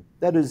frame,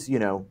 that is,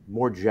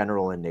 more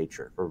general in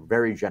nature or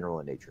very general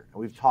in nature.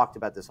 And we've talked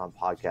about this on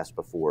podcasts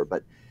before,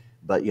 but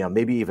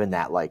maybe even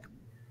that like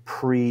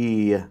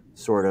pre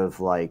sort of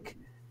like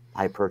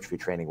hypertrophy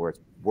training where it's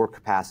work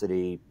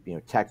capacity,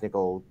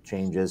 technical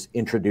changes,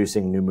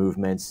 introducing new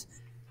movements,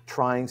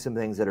 trying some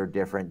things that are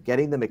different,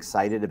 getting them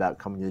excited about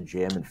coming to the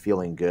gym and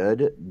feeling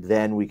good.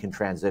 Then we can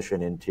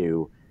transition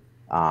into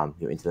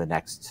the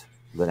next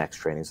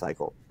training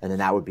cycle. And then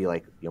that would be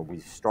like, we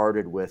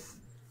started with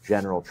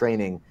general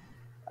training.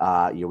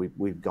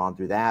 We've gone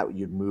through that.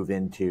 You'd move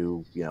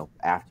into,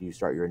 after you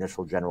start your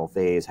initial general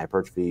phase,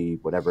 hypertrophy,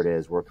 whatever it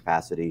is, work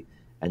capacity,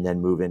 and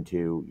then move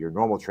into your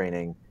normal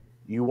training.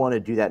 You want to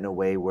do that in a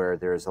way where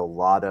there's a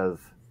lot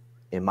of,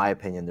 in my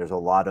opinion, there's a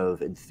lot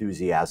of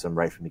enthusiasm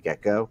right from the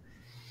get-go.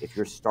 If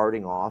you're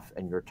starting off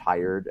and you're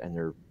tired and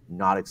they're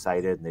not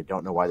excited and they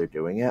don't know why they're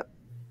doing it,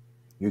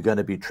 you're going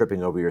to be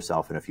tripping over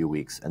yourself in a few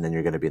weeks. And then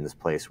you're going to be in this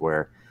place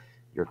where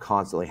you're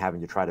constantly having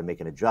to try to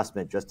make an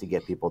adjustment just to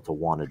get people to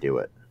want to do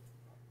it.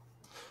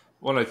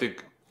 Well, I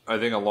think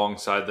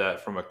alongside that,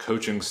 from a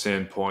coaching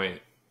standpoint,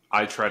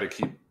 I try to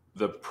keep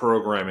the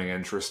programming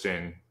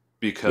interesting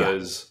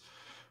because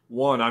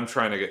one, I'm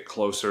trying to get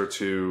closer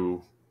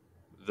to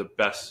the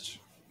best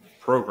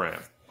program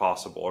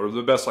possible, or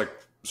the best like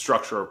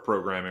structure of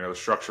programming, or the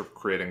structure of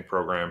creating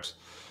programs,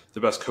 the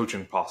best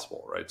coaching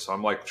possible, right? So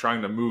I'm like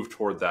trying to move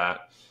toward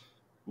that.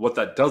 What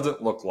that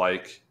doesn't look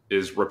like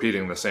is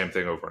repeating the same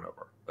thing over and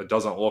over. It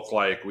doesn't look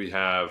like we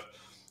have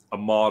a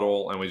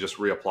model and we just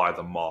reapply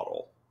the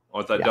model.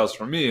 What that does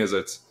for me is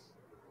it's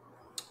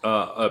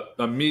a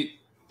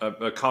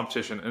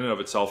competition in and of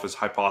itself is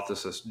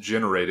hypothesis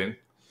generating,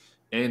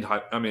 and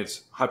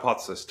it's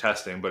hypothesis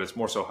testing, but it's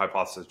more so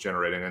hypothesis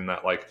generating in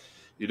that like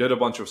you did a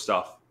bunch of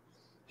stuff.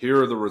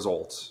 Here are the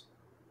results.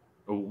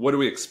 What do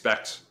we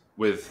expect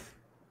with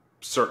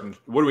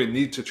what do we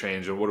need to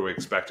change, and what do we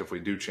expect if we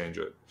do change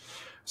it?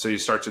 So you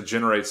start to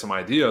generate some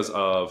ideas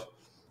of,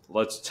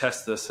 let's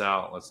test this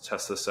out. Let's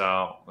test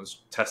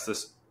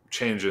this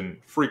change in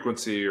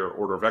frequency or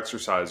order of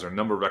exercise or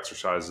number of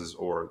exercises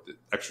or the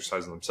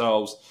exercises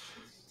themselves,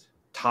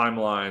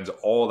 timelines,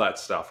 all that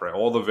stuff, right?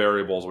 All the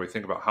variables. We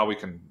think about how we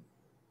can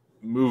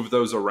move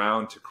those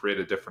around to create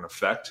a different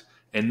effect.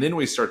 And then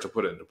we start to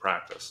put it into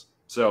practice.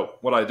 So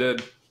what I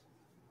did,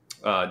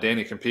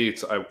 Danny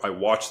competes. I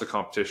watch the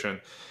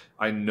competition.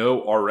 I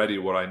know already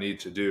what I need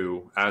to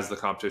do as the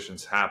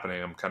competition's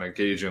happening. I'm kind of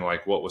gauging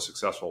like what was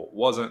successful, what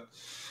wasn't.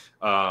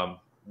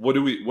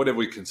 What have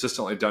we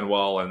consistently done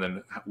well, and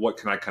then what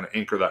can I kind of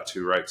anchor that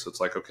to, right? So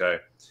it's like, okay,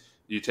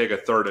 you take a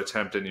third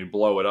attempt and you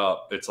blow it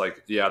up. It's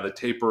like, yeah, the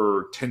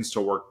taper tends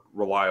to work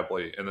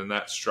reliably, and then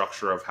that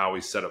structure of how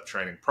we set up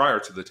training prior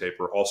to the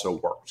taper also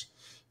worked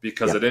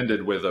because it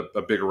ended with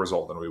a bigger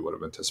result than we would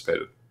have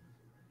anticipated.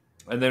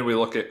 And then we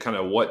look at kind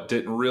of what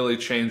didn't really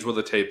change with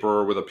a taper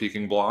or with a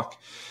peaking block,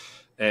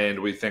 and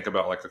we think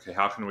about like, okay,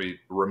 how can we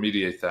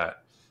remediate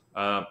that?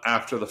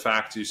 After the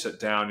fact, you sit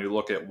down, you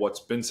look at what's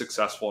been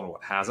successful and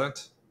what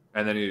hasn't,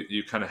 and then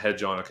you kind of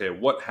hedge on, okay,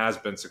 what has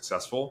been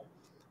successful,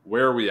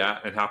 where are we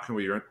at, and how can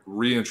we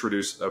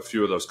reintroduce a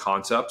few of those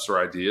concepts or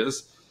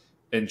ideas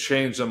and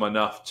change them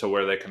enough to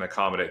where they can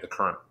accommodate the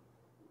current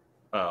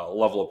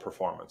level of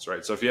performance,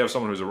 right? So if you have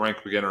someone who's a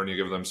rank beginner and you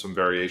give them some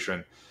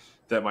variation,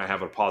 that might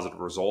have a positive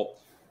result.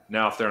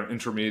 Now, if they're an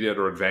intermediate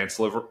or advanced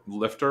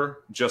lifter,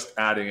 just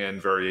adding in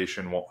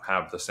variation won't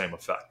have the same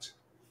effect.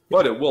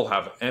 But it will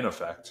have an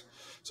effect.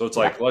 So it's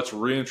like, let's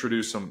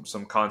reintroduce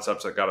some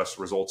concepts that got us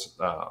results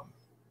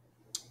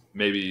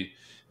maybe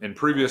in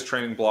previous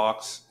training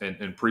blocks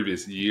in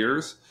previous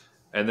years,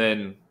 and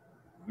then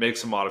make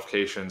some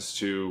modifications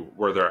to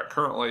where they're at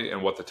currently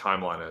and what the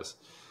timeline is.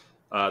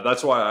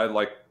 That's why I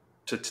like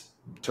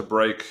to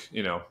break,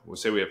 we'll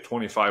say we have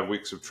 25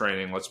 weeks of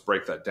training. Let's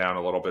break that down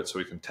a little bit so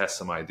we can test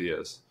some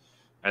ideas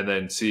and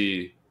then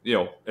see,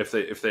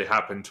 if they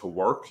happen to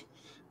work,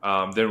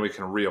 then we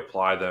can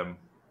reapply them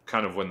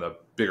kind of when the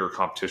bigger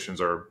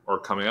competitions are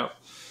coming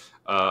up.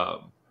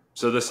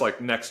 So this like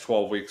next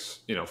 12 weeks,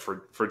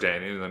 for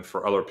Danny, and then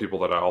for other people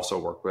that I also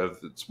work with,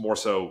 it's more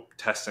so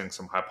testing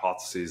some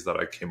hypotheses that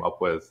I came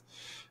up with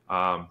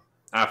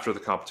after the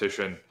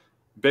competition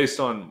based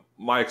on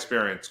my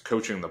experience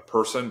coaching the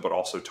person, but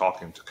also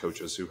talking to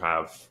coaches who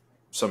have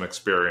some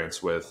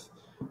experience with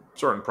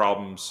certain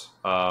problems,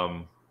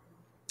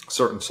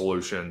 certain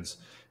solutions,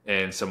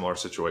 and similar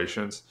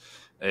situations.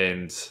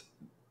 And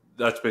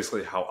that's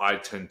basically how I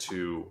tend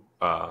to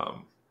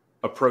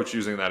approach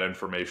using that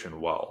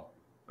information well.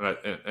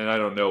 And I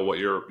don't know what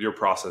your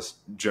process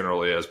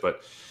generally is,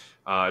 but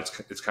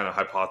it's kind of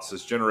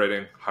hypothesis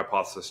generating,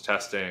 hypothesis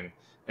testing,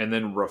 and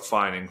then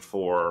refining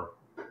for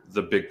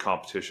the big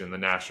competition, the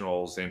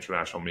nationals, the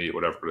international meet,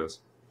 whatever it is?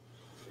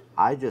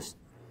 I just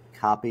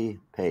copy,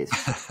 paste,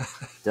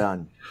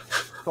 done.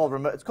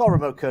 It's called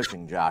remote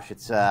coaching, Josh.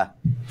 It's a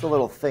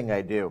little thing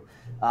I do.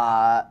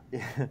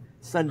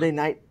 Sunday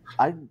night,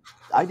 I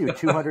do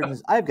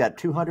 200. I've got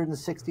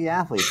 260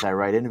 athletes I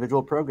write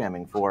individual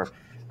programming for.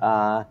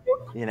 No.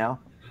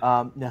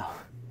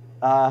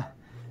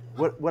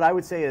 What I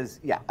would say is,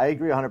 yeah, I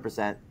agree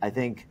 100%. I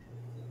think,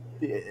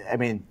 I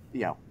mean,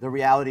 the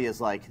reality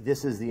is like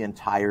this is the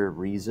entire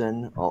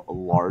reason,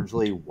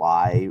 largely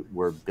why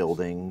we're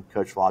building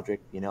Coachlogik.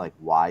 Like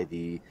why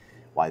the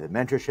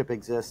mentorship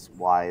exists,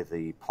 why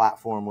the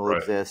platform will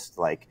exist.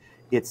 Like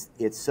it's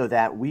so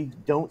that we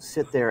don't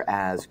sit there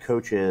as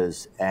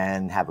coaches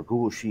and have a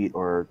Google sheet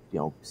or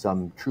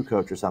some True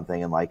Coach or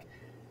something and like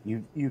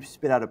you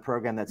spit out a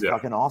program that's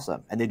fucking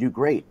awesome and they do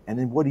great. And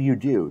then what do?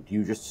 Do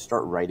you just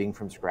start writing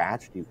from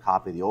scratch? Do you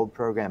copy the old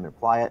program and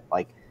apply it?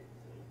 Like,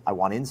 I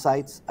want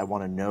insights. I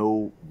want to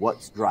know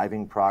what's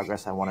driving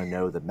progress. I want to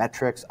know the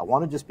metrics. I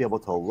want to just be able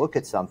to look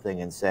at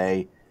something and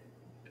say,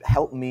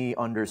 help me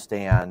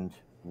understand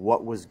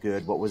what was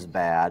good, what was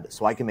bad,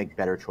 so I can make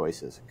better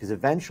choices. Because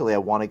eventually I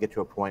want to get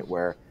to a point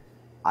where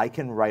I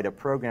can write a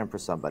program for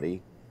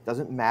somebody.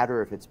 Doesn't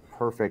matter if it's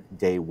perfect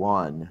day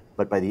one,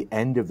 but by the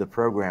end of the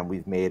program,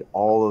 we've made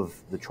all of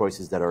the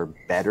choices that are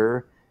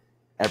better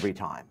every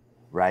time,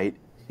 right?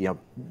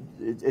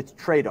 It's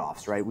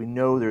trade-offs, right? We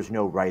know there's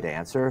no right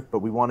answer, but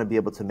we want to be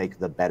able to make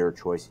the better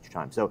choice each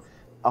time. So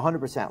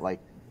 100%, like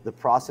the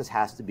process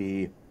has to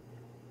be,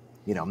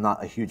 I'm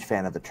not a huge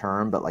fan of the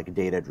term, but like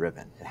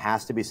data-driven. It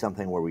has to be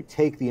something where we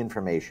take the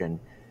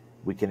information,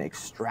 we can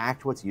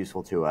extract what's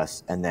useful to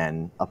us, and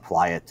then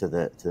apply it to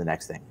the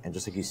next thing. And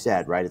just like you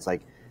said, right, it's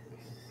like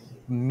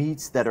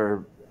meets that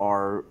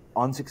are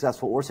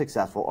unsuccessful or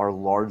successful are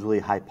largely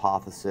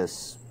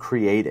hypothesis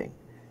creating.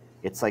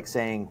 It's like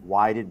saying,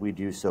 why did we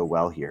do so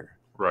well here?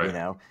 Right.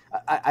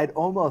 I'd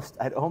almost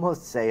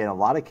say in a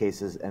lot of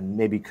cases, and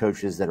maybe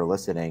coaches that are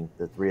listening,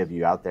 the three of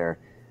you out there,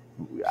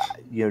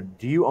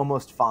 do you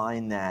almost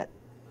find that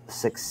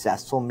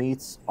successful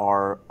meets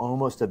are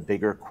almost a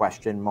bigger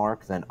question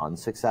mark than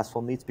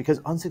unsuccessful meets?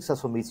 Because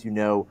unsuccessful meets,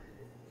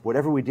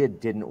 whatever we did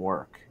didn't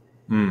work.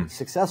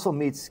 Successful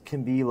meets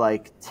can be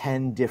like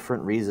 10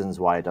 different reasons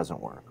why it doesn't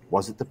work.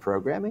 Was it the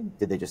programming?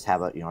 Did they just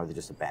have are they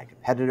just a bad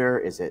competitor?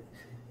 Is it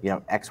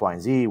X, Y,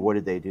 and Z? What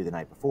did they do the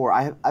night before?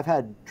 I've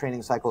had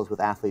training cycles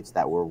with athletes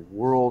that were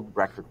world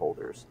record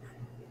holders,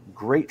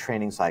 great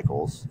training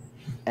cycles,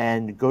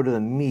 and go to the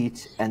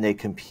meet and they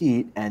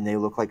compete and they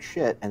look like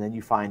shit. And then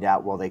you find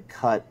out, well, they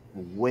cut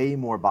way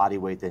more body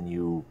weight than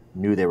you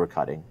knew they were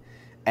cutting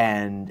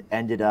and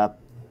ended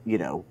up,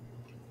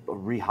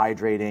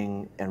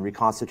 rehydrating and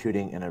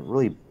reconstituting in a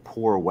really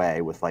poor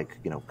way with like,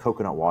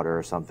 coconut water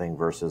or something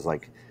versus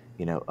like,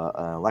 an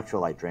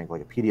electrolyte drink,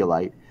 like a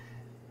Pedialyte.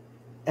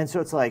 And so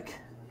it's like,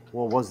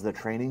 well, was the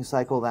training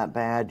cycle that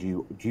bad?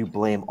 Do you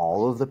blame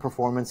all of the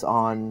performance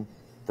on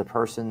the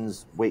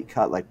person's weight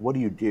cut? Like, what do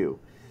you do?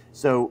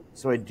 So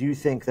I do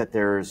think that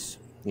there's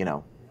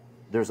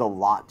a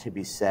lot to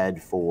be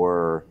said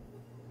for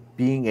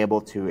being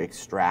able to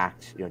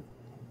extract,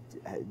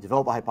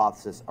 develop a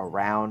hypothesis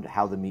around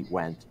how the meet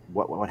went,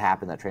 what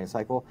happened in that training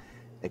cycle,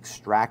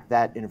 extract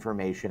that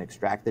information,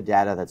 extract the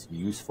data that's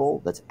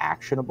useful, that's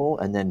actionable,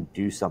 and then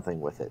do something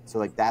with it. So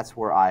like that's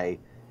where I'm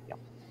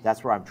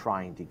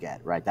trying to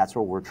get, right? That's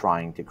what we're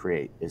trying to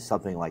create is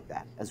something like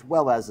that, as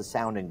well as a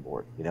sounding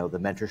board. The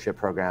mentorship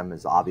program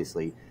is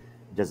obviously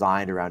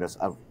designed around us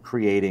of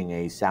creating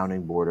a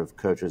sounding board of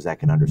coaches that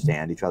can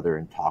understand each other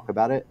and talk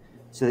about it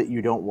so that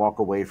you don't walk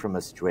away from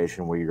a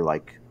situation where you're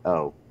like,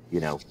 oh,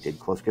 did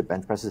close grip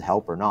bench presses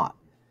help or not?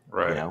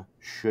 Right.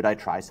 Should I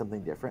try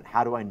something different?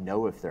 How do I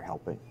know if they're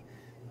helping?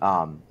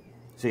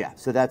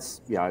 So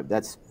that's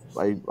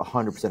I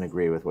 100%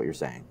 agree with what you're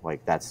saying.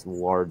 Like that's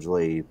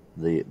largely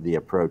the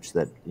approach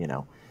that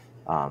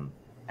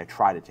I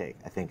try to take.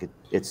 I think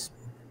it's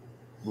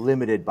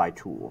limited by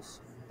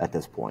tools at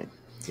this point.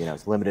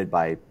 It's limited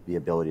by the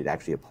ability to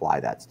actually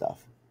apply that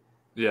stuff.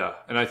 Yeah,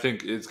 and I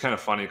think it's kind of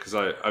funny because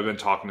I've been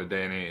talking to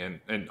Danny,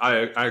 and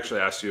I actually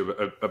asked you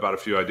about a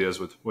few ideas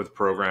with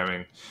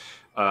programming,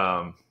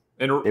 and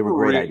they were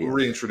great ideas.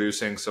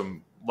 Reintroducing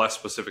some less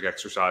specific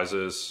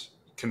exercises,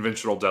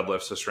 conventional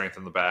deadlifts to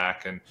strengthen the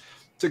back, and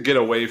to get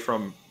away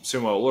from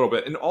sumo a little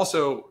bit. And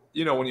also,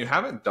 when you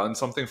haven't done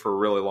something for a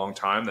really long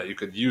time that you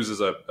could use as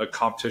a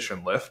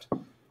competition lift,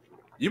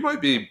 you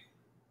might be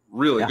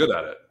really good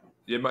at it.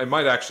 It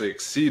might actually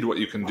exceed what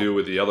you can do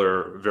with the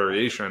other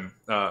variation.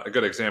 A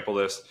good example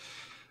of this,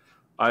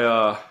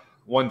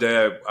 one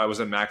day I was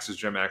in Max's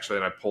gym actually,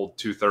 and I pulled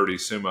 230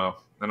 sumo,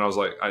 and I was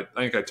like, I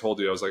think I told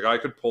you, I was like, I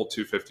could pull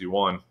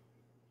 251.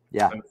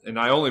 Yeah. And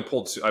I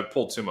pulled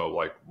sumo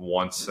like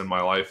once in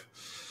my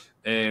life,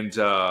 and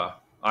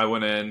I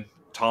went in.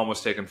 Tom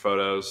was taking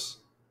photos.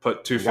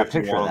 Put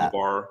 251 on the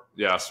bar.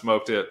 Yeah,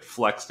 smoked it.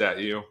 Flexed at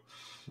you.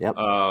 Yep.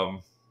 Oh,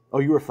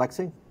 you were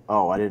flexing?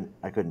 Oh,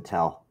 I couldn't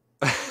tell.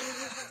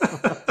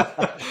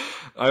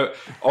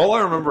 All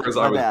I remember is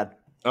I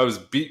I was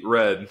beat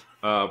red,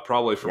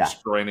 probably from Yeah.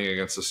 spraining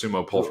against a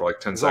sumo pole for like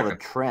 10 It's all the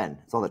seconds. trend.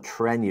 It's all the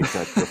trend you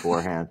took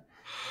beforehand.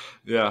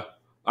 Yeah.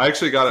 I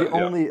actually got it.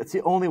 Yeah. It's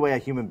the only way a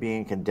human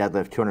being can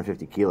deadlift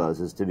 250 kilos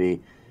is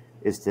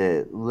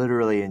to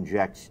literally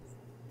inject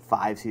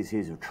 5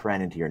 cc's of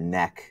tren into your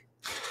neck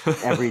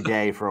every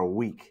day for a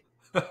week.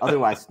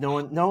 Otherwise,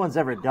 no one's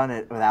ever done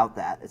it without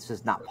that. It's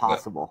just not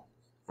possible.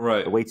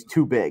 Right. The weight's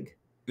too big.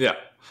 Yeah.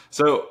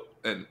 So,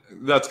 and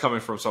that's coming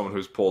from someone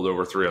who's pulled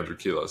over 300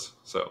 kilos.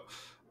 So,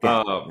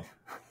 Yeah.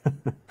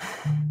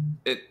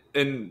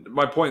 and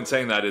my point in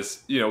saying that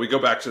is, we go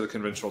back to the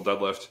conventional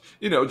deadlift,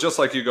 just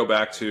like you go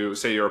back to,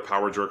 say you're a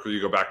power jerk, or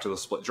you go back to the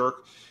split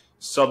jerk,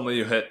 suddenly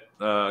you hit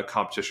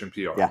competition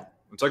PR. Yeah.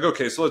 It's like,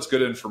 okay, so that's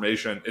good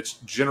information. It's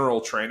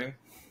general training,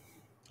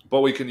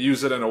 but we can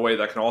use it in a way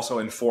that can also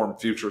inform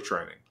future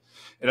training.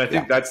 And I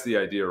think that's the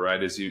idea,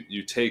 right? Is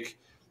you take,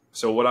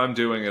 so what I'm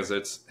doing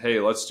is hey,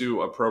 let's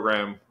do a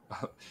program.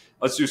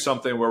 Let's do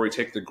something where we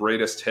take the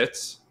greatest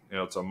hits.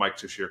 It's a Mike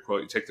Teixeira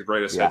quote. You take the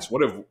greatest hits.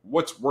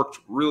 What's worked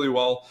really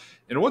well,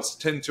 and what's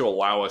tend to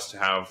allow us to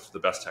have the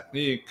best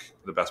technique,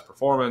 the best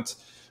performance.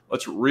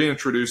 Let's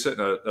reintroduce it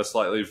in a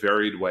slightly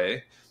varied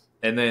way,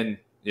 and then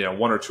 1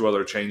 or 2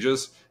 other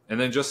changes, and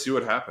then just see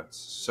what happens.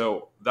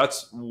 So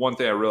that's one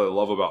thing I really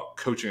love about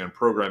coaching and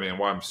programming, and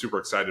why I'm super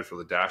excited for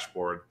the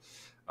dashboard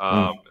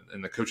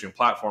and the coaching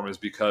platform, is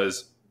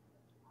because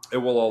it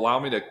will allow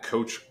me to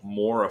coach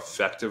more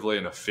effectively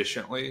and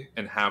efficiently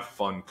and have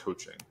fun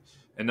coaching,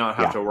 and not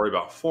have to worry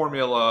about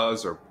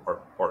formulas or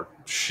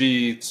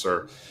sheets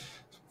or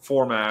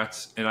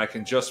formats. And I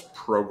can just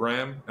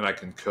program, and I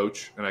can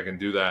coach, and I can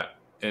do that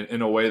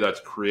in a way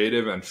that's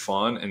creative and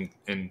fun,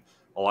 and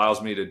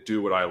allows me to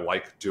do what I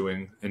like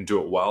doing and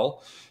do it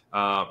well.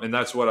 And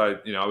that's what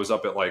I was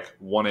up at like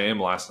 1 a.m.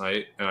 last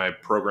night, and I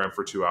programmed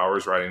for 2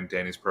 hours writing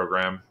Danny's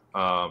program.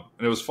 And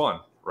it was fun.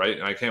 Right.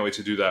 And I can't wait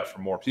to do that for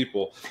more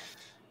people.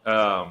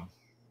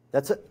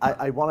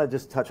 I want to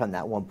just touch on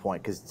that one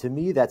point, because to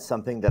me, that's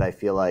something that I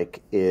feel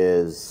like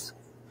is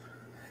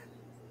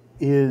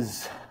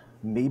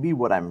maybe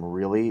what I'm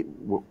really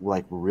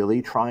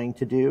trying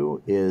to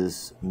do,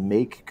 is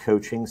make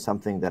coaching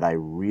something that I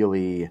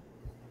really,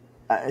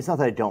 it's not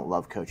that I don't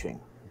love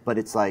coaching, but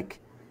it's like,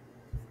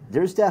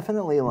 there's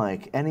definitely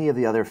like any of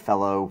the other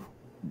fellow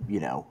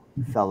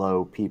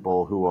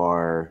people who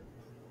are,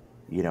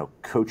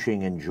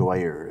 coaching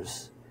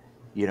enjoyers,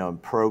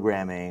 and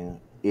programming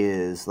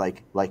is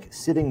like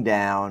sitting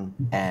down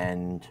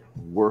and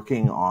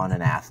working on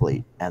an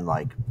athlete and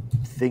like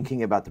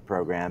thinking about the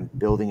program,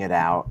 building it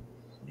out.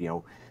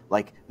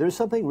 Like there's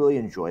something really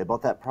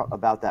enjoyable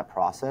about that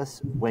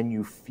process when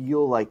you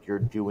feel like you're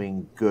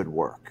doing good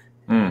work,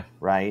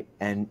 right?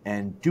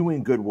 And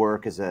doing good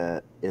work is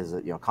a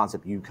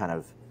concept you kind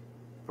of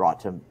brought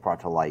to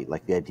light,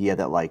 like the idea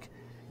that like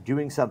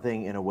doing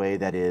something in a way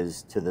that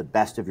is to the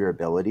best of your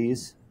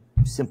abilities,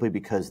 simply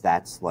because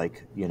that's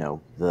like,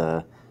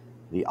 the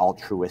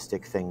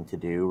altruistic thing to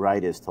do,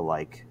 right? Is to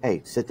like,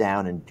 hey, sit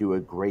down and do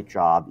a great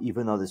job,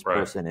 even though this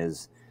person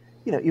is,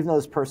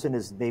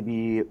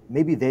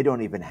 maybe they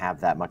don't even have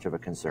that much of a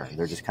concern.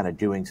 They're just kind of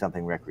doing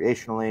something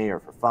recreationally or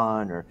for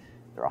fun, or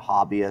they're a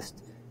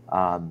hobbyist.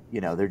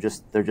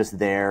 They're just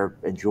there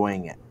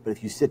enjoying it. But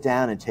if you sit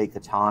down and take the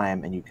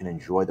time, and you can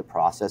enjoy the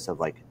process of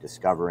like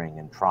discovering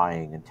and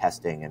trying and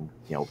testing and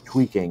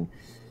tweaking,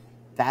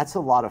 that's a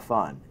lot of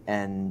fun.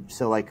 And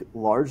so like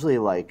largely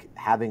like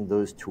having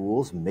those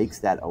tools makes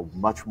that a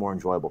much more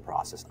enjoyable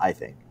process. I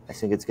think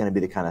it's going to be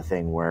the kind of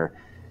thing where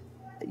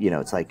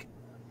it's like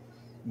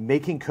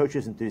making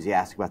coaches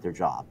enthusiastic about their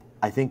job.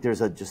 I think there's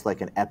just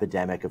like an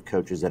epidemic of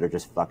coaches that are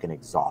just fucking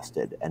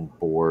exhausted and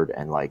bored,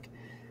 and like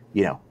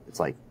it's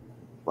like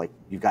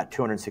you've got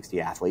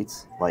 260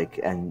 athletes, like,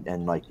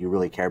 and like you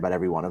really care about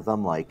every one of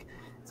them. Like,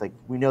 it's like,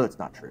 we know that's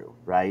not true,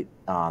 right?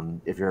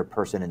 If you're a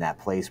person in that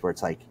place where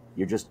it's like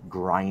you're just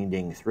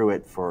grinding through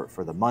it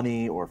for the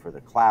money or for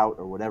the clout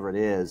or whatever it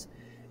is,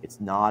 it's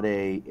not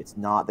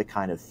the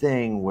kind of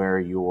thing where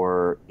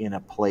you're in a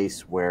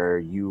place where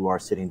you are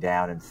sitting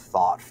down and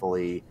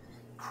thoughtfully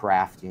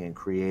crafting and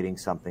creating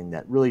something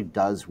that really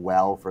does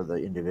well for the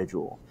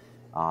individual,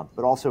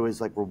 but also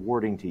is like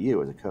rewarding to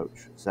you as a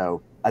coach.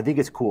 So I think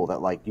it's cool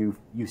that like you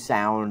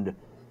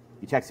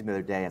texted me the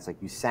other day, and it's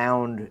like you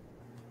sound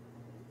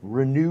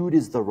renewed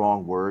is the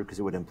wrong word, because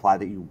it would imply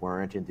that you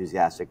weren't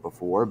enthusiastic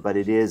before, but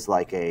it is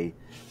like a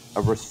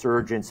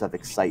resurgence of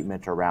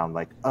excitement around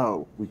like,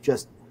 oh, we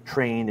just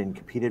trained and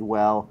competed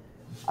well.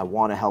 I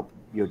want to help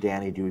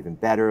Danny do even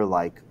better.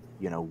 Like,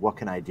 what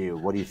can I do?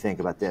 What do you think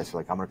about this?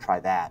 Like, I'm going to try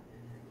that.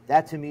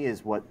 That to me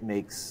is what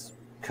makes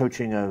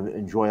coaching an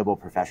enjoyable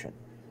profession,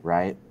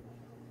 right?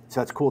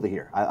 So it's cool to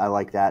hear. I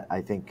like that. I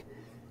think,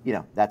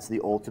 that's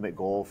the ultimate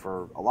goal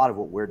for a lot of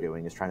what we're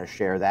doing, is trying to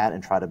share that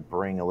and try to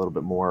bring a little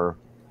bit more,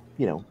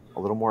 a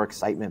little more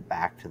excitement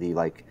back to the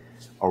like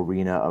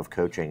arena of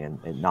coaching,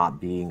 and not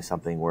being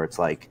something where it's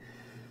like,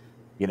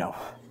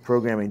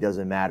 programming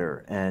doesn't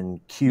matter,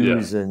 and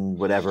cues and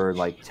whatever,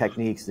 like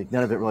techniques, like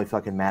none of it really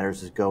fucking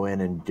matters. Just go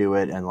in and do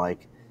it, and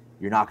like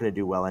you're not going to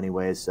do well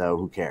anyways, so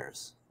who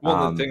cares?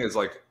 Well, the thing is,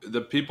 like,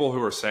 the people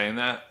who are saying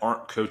that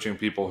aren't coaching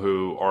people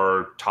who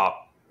are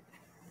top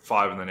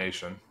 5 in the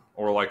nation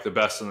or like the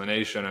best in the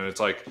nation. And it's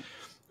like,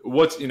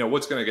 what's going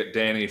to get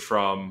Danny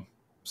from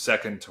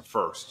second to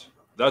first?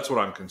 That's what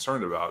I'm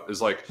concerned about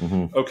is like,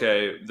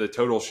 okay, the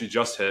total she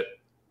just hit,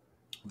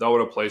 that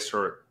would have placed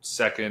her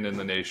second in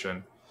the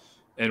nation.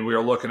 And we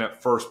are looking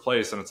at first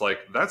place and it's like,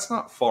 that's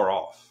not far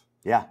off.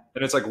 Yeah.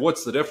 And it's like,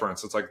 what's the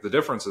difference? It's like, the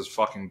difference is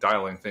fucking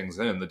dialing things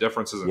in. The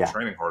difference isn't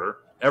training harder.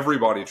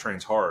 Everybody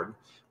trains hard.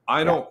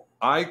 I don't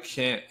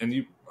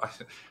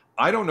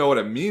know what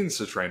it means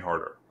to train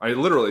harder. I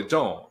literally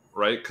don't,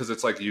 right? Because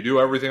it's like, you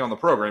do everything on the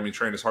program, you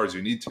train as hard as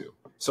you need to.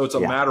 So it's a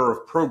matter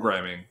of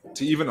programming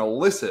to even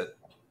elicit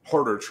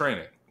harder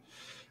training.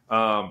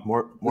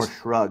 More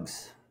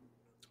shrugs.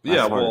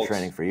 That's harder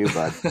training for you,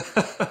 bud.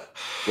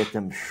 Get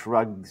them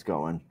shrugs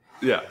going.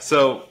 Yeah.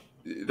 So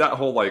that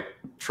whole like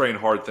train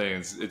hard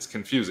thing it's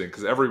confusing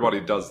because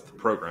everybody does the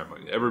program.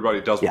 Everybody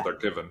does what they're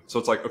given. So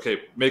it's like,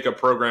 okay, make a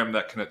program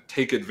that can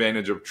take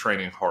advantage of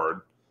training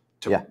hard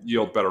to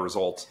yield better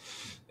results.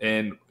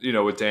 And,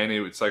 with Danny,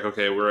 it's like,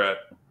 okay, we're at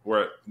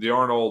the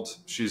Arnold.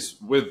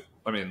 She's with,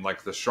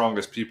 like the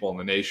strongest people in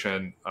the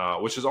nation,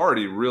 which is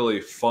already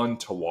really fun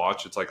to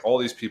watch. It's like all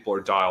these people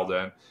are dialed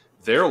in.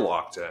 They're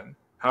locked in.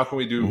 How can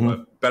we do a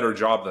better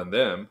job than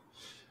them?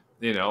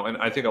 And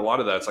I think a lot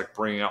of that's like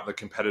bringing out the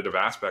competitive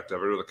aspect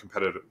of it or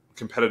the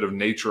competitive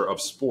nature of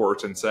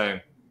sport and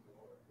saying,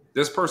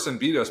 this person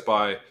beat us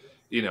by,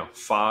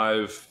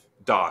 5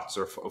 dots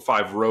or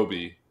 5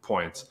 Roby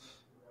points.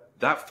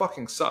 That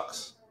fucking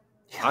sucks.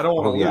 I don't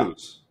want to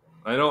lose.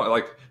 I know,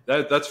 like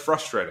that's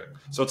frustrating.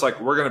 So it's like,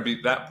 we're going to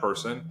beat that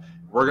person.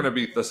 We're going to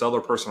beat this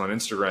other person on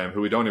Instagram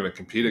who we don't even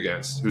compete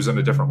against, who's in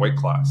a different weight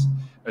class.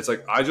 It's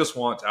like, I just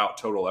want to out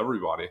total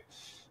everybody.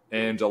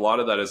 And a lot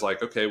of that is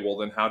like, okay, well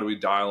then how do we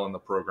dial in the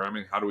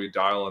programming? How do we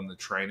dial in the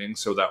training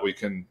so that we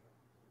can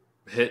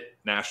hit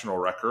national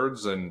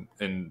records and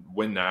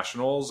win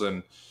nationals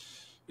and,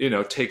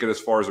 take it as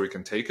far as we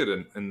can take it.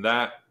 And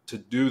that to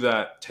do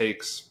that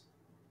takes,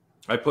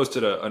 I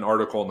posted an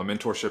article in the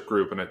mentorship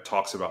group and it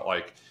talks about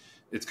like,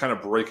 it's kind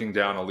of breaking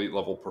down elite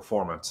level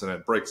performance and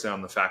it breaks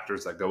down the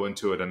factors that go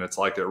into it. And it's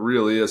like, it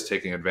really is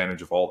taking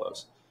advantage of all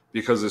those,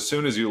 because as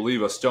soon as you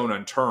leave a stone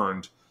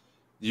unturned,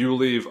 you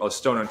leave a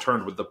stone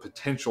unturned with the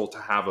potential to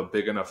have a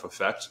big enough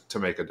effect to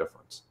make a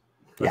difference.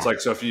 It's like,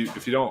 so if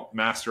you don't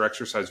master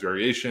exercise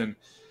variation,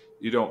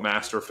 you don't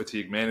master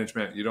fatigue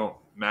management, you don't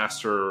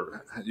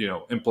master,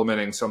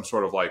 implementing some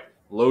sort of like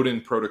loading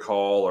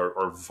protocol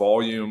or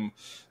volume,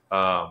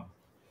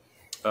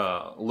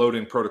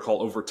 loading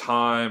protocol over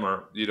time,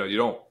 or, you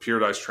don't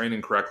periodize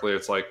training correctly.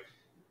 It's like,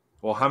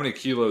 well, how many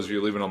kilos are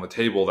you leaving on the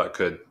table that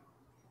could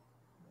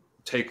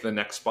take the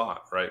next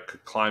spot, right?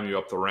 Could climb you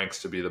up the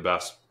ranks to be the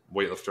best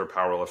weightlifter,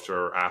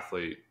 powerlifter,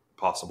 athlete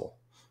possible.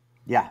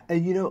 Yeah.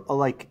 And,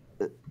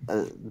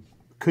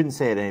 couldn't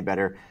say it any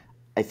better.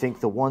 I think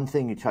the one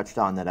thing you touched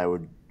on that I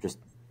would just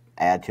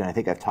add to, and I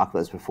think I've talked about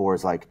this before,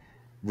 is like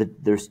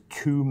there's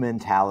 2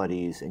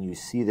 mentalities, and you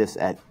see this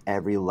at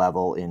every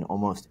level in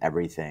almost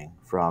everything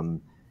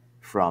from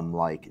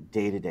like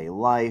day-to-day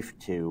life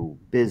to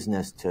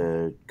business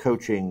to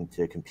coaching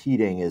to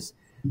competing, is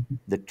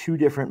the 2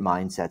 different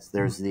mindsets.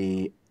 There's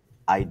the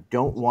I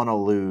don't want to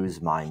lose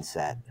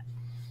mindset,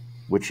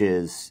 which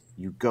is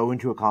you go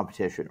into a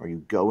competition or you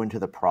go into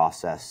the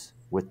process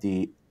with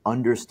the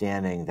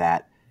understanding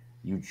that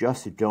you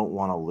just don't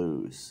want to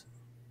lose,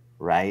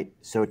 right?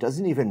 So it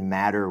doesn't even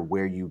matter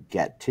where you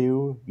get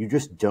to, you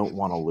just don't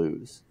want to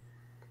lose.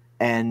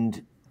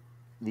 And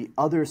the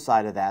other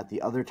side of that,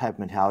 the other type of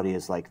mentality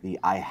is like the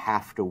I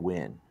have to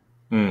win.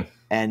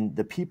 And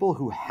the people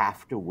who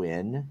have to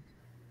win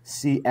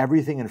see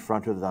everything in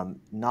front of them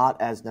not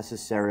as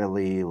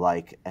necessarily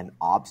like an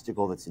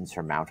obstacle that's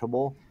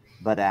insurmountable,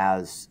 but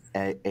as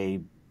a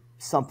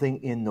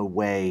something in the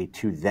way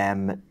to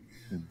them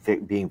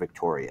being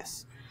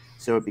victorious.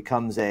 So it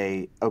becomes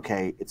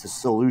it's a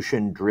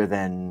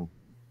solution-driven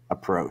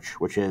approach,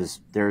 which is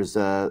there's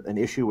an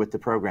issue with the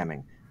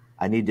programming.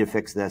 I need to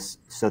fix this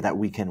so that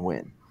we can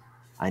win.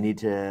 I need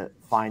to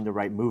find the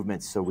right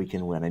movements so we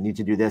can win. I need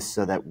to do this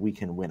so that we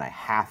can win. I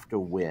have to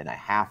win. I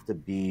have to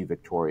be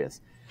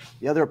victorious.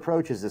 The other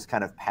approach is this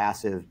kind of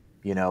passive,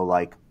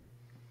 oh,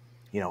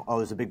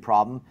 there's a big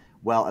problem.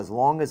 Well, as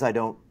long as I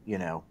don't,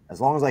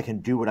 as long as I can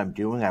do what I'm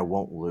doing, I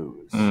won't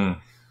lose.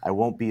 I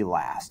won't be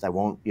last. I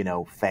won't,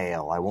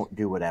 fail. I won't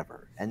do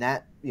whatever. And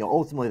that,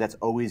 ultimately that's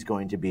always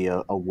going to be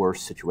a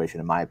worse situation,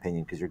 in my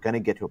opinion, because you're going to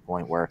get to a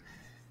point where,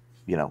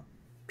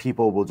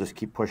 people will just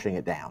keep pushing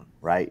it down,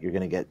 right? You're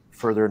going to get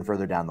further and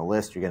further down the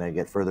list. You're going to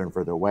get further and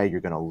further away.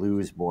 You're going to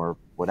lose more,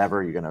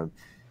 whatever. Your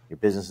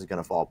business is going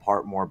to fall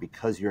apart more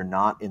because you're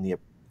not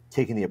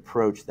taking the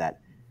approach that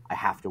I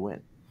have to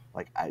win.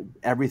 Like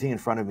everything in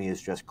front of me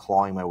is just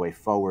clawing my way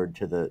forward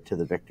to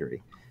the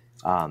victory.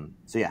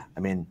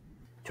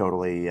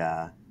 Totally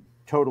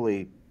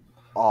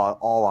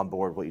all on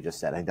board with what you just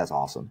said. I think that's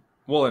awesome.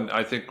 Well, and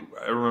I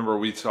remember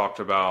we talked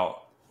about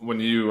when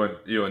you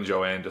and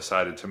Joanne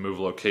decided to move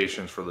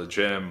locations for the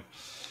gym.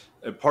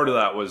 And part of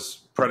that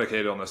was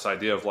predicated on this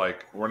idea of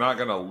like, we're not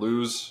going to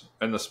lose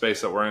in the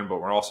space that we're in,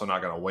 but we're also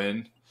not going to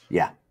win.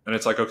 Yeah. And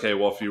it's like, okay,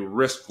 well, if you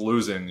risk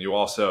losing, you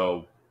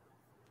also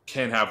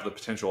can have the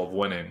potential of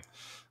winning.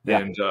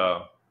 Yeah.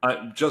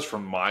 And just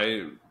from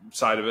my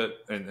side of it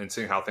and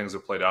seeing how things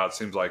have played out, it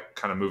seems like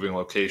kind of moving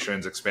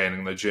locations,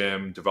 expanding the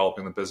gym,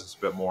 developing the business a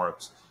bit more.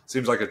 It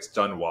seems like it's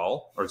done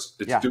well, or it's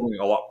doing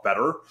a lot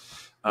better.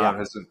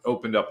 Has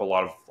opened up a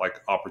lot of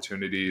like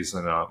opportunities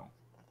and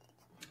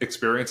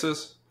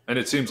experiences. And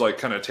it seems like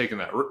kind of taking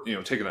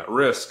that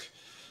risk,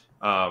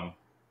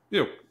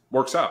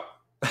 works out.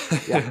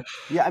 Yeah.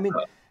 Yeah. I mean,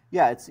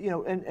 it's,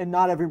 and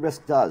not every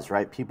risk does,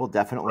 right? People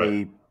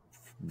definitely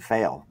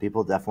fail.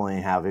 People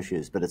definitely have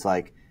issues, but it's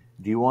like,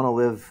 do you want to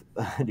live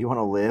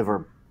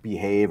or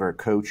behave or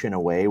coach in a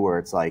way where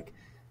it's like,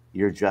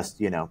 you're just,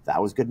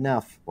 that was good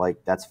enough. Like,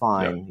 that's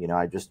fine. Yeah.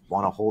 I just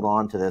want to hold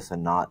on to this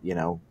and not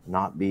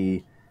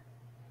be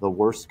the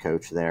worst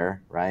coach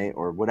there, right?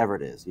 Or whatever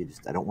it is.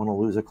 I don't want to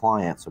lose a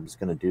client, so I'm just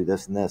going to do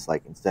this and this.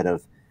 Like, instead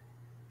of,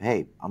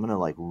 hey, I'm going to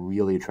like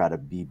really try to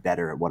be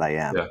better at what I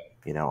am. Yeah.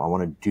 I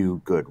want to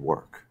do good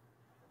work.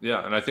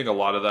 Yeah, and I think a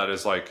lot of that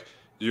is like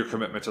your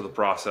commitment to the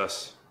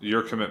process,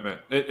 your commitment.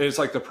 It's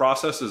like the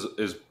process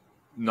is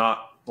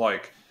not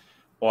like,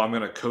 well, I'm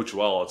going to coach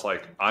well. It's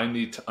like, I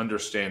need to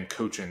understand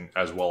coaching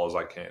as well as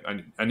I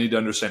can. I need to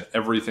understand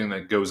everything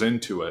that goes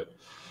into it,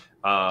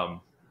 and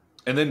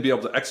then be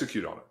able to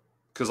execute on it.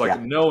 Because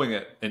like knowing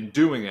it and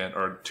doing it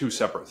are two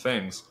separate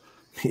things.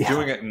 Yeah.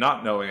 Doing it and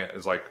not knowing it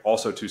is like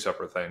also two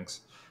separate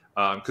things.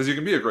 Because you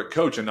can be a great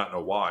coach and not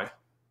know why.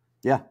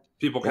 Yeah.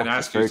 People can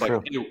ask you, it's like,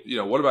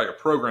 hey, what about your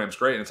program's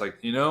great? And it's like,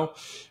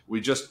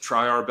 we just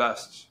try our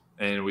best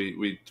and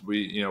we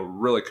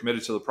really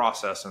committed to the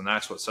process, and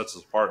that's what sets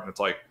us apart. And it's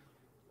like,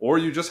 or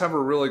you just have a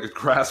really good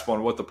grasp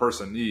on what the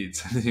person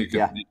needs. You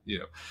can,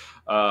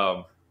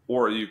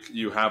 or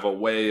you have a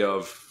way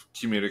of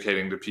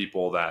communicating to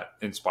people that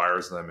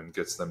inspires them and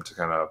gets them to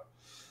kind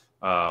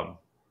of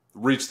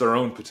reach their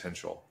own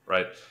potential,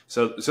 right?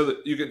 So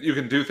that you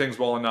can do things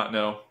well and not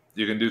know.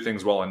 You can do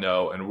things well and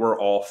know, and we're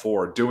all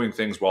for doing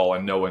things well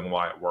and knowing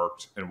why it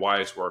worked and why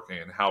it's working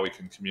and how we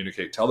can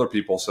communicate to other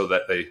people so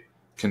that they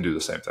can do the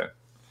same thing.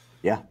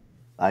 Yeah,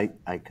 I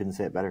couldn't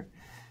say it better.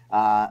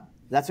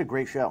 That's a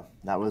great show.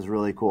 That was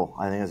really cool.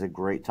 I think it's a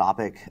great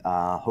topic.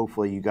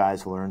 Hopefully you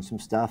guys learned some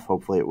stuff.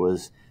 Hopefully it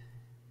was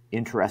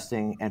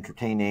interesting,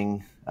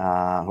 entertaining.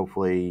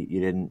 Hopefully you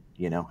didn't,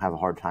 have a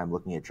hard time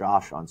looking at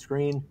Josh on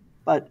screen,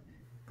 but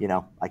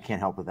I can't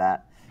help with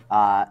that.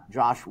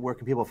 Josh, where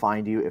can people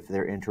find you if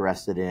they're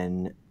interested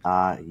in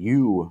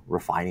you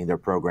refining their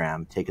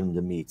program, taking them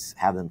to meets,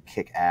 have them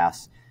kick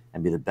ass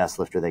and be the best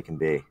lifter they can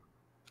be?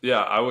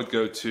 Yeah, I would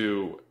go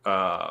to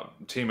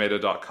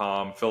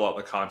teamada.com, fill out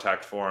the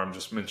contact form,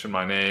 just mention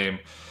my name.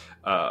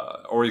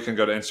 Or you can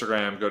go to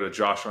Instagram, go to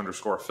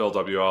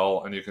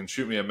Josh_PhilWL, and you can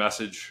shoot me a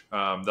message.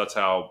 That's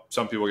how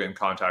some people get in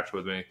contact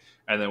with me.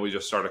 And then we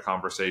just start a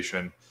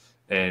conversation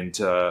and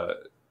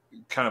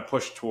kind of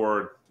push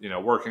toward,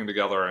 working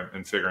together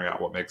and figuring out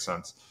what makes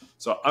sense.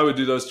 So I would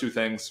do those two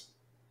things.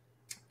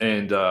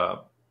 And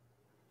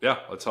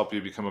let's help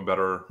you become a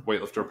better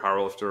weightlifter,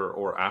 powerlifter,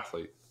 or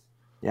athlete.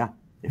 Yeah.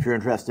 If you're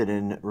interested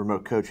in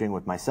remote coaching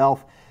with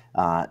myself,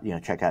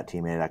 check out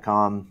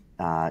teammate.com.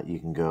 You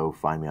can go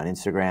find me on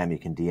Instagram. You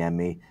can DM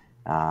me.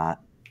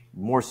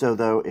 More so,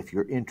 though, if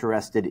you're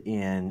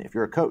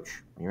a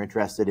coach, you're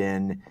interested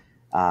in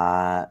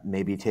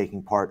maybe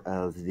taking part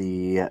of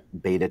the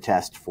beta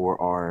test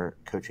for our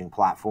coaching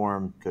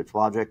platform,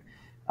 Coachlogik,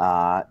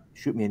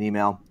 shoot me an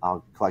email.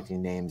 I'll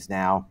collecting names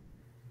now.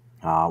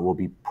 We'll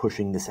be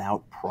pushing this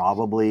out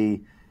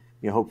probably,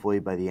 hopefully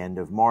by the end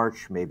of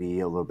March, maybe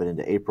a little bit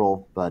into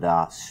April,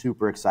 but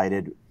super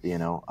excited. I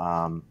don't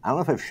know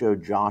if I've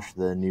showed Josh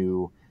the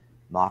new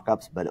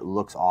mock-ups, but it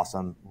looks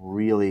awesome.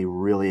 Really,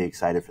 really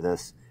excited for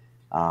this.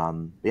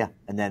 And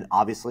then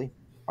obviously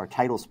our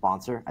title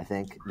sponsor, I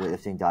think,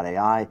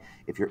 weightlifting.ai.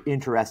 If you're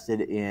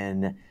interested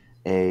in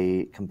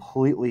a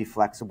completely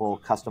flexible,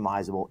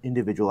 customizable,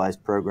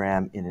 individualized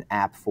program in an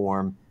app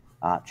form,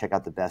 check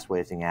out the best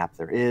weightlifting app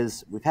there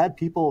is. We've had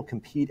people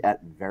compete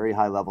at very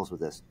high levels with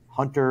this.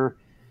 Huntington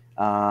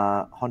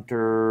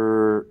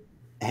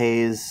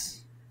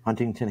Hayes,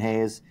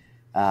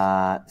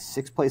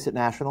 6th place at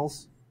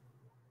nationals.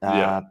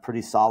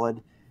 Pretty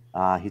solid.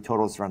 He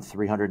totals around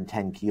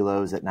 310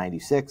 kilos at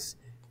 96.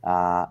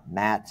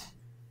 Matt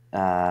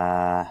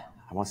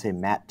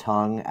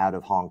Tung out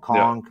of Hong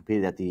Kong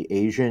competed at the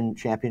Asian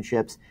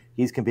Championships.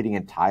 He's competing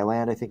in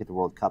Thailand, I think, at the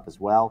World Cup as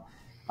well.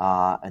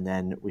 And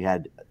then we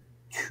had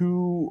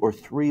 2 or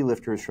 3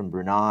 lifters from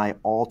Brunei,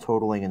 all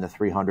totaling in the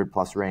 300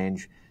 plus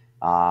range,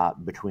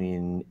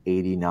 between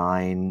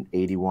 81,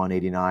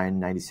 89,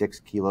 96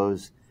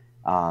 kilos,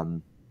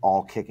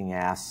 all kicking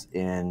ass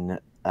in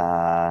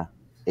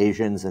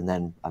Asians. And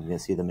then I'm going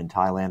to see them in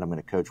Thailand. I'm going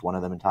to coach one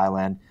of them in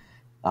Thailand.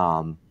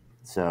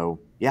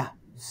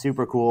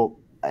 Super cool.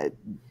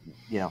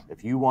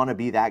 If you want to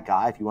be that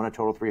guy, if you want a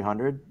total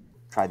 300,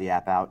 try the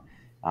app out.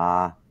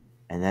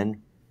 And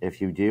then if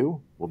you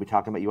do, we'll be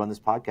talking about you on this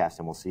podcast,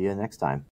 and we'll see you next time.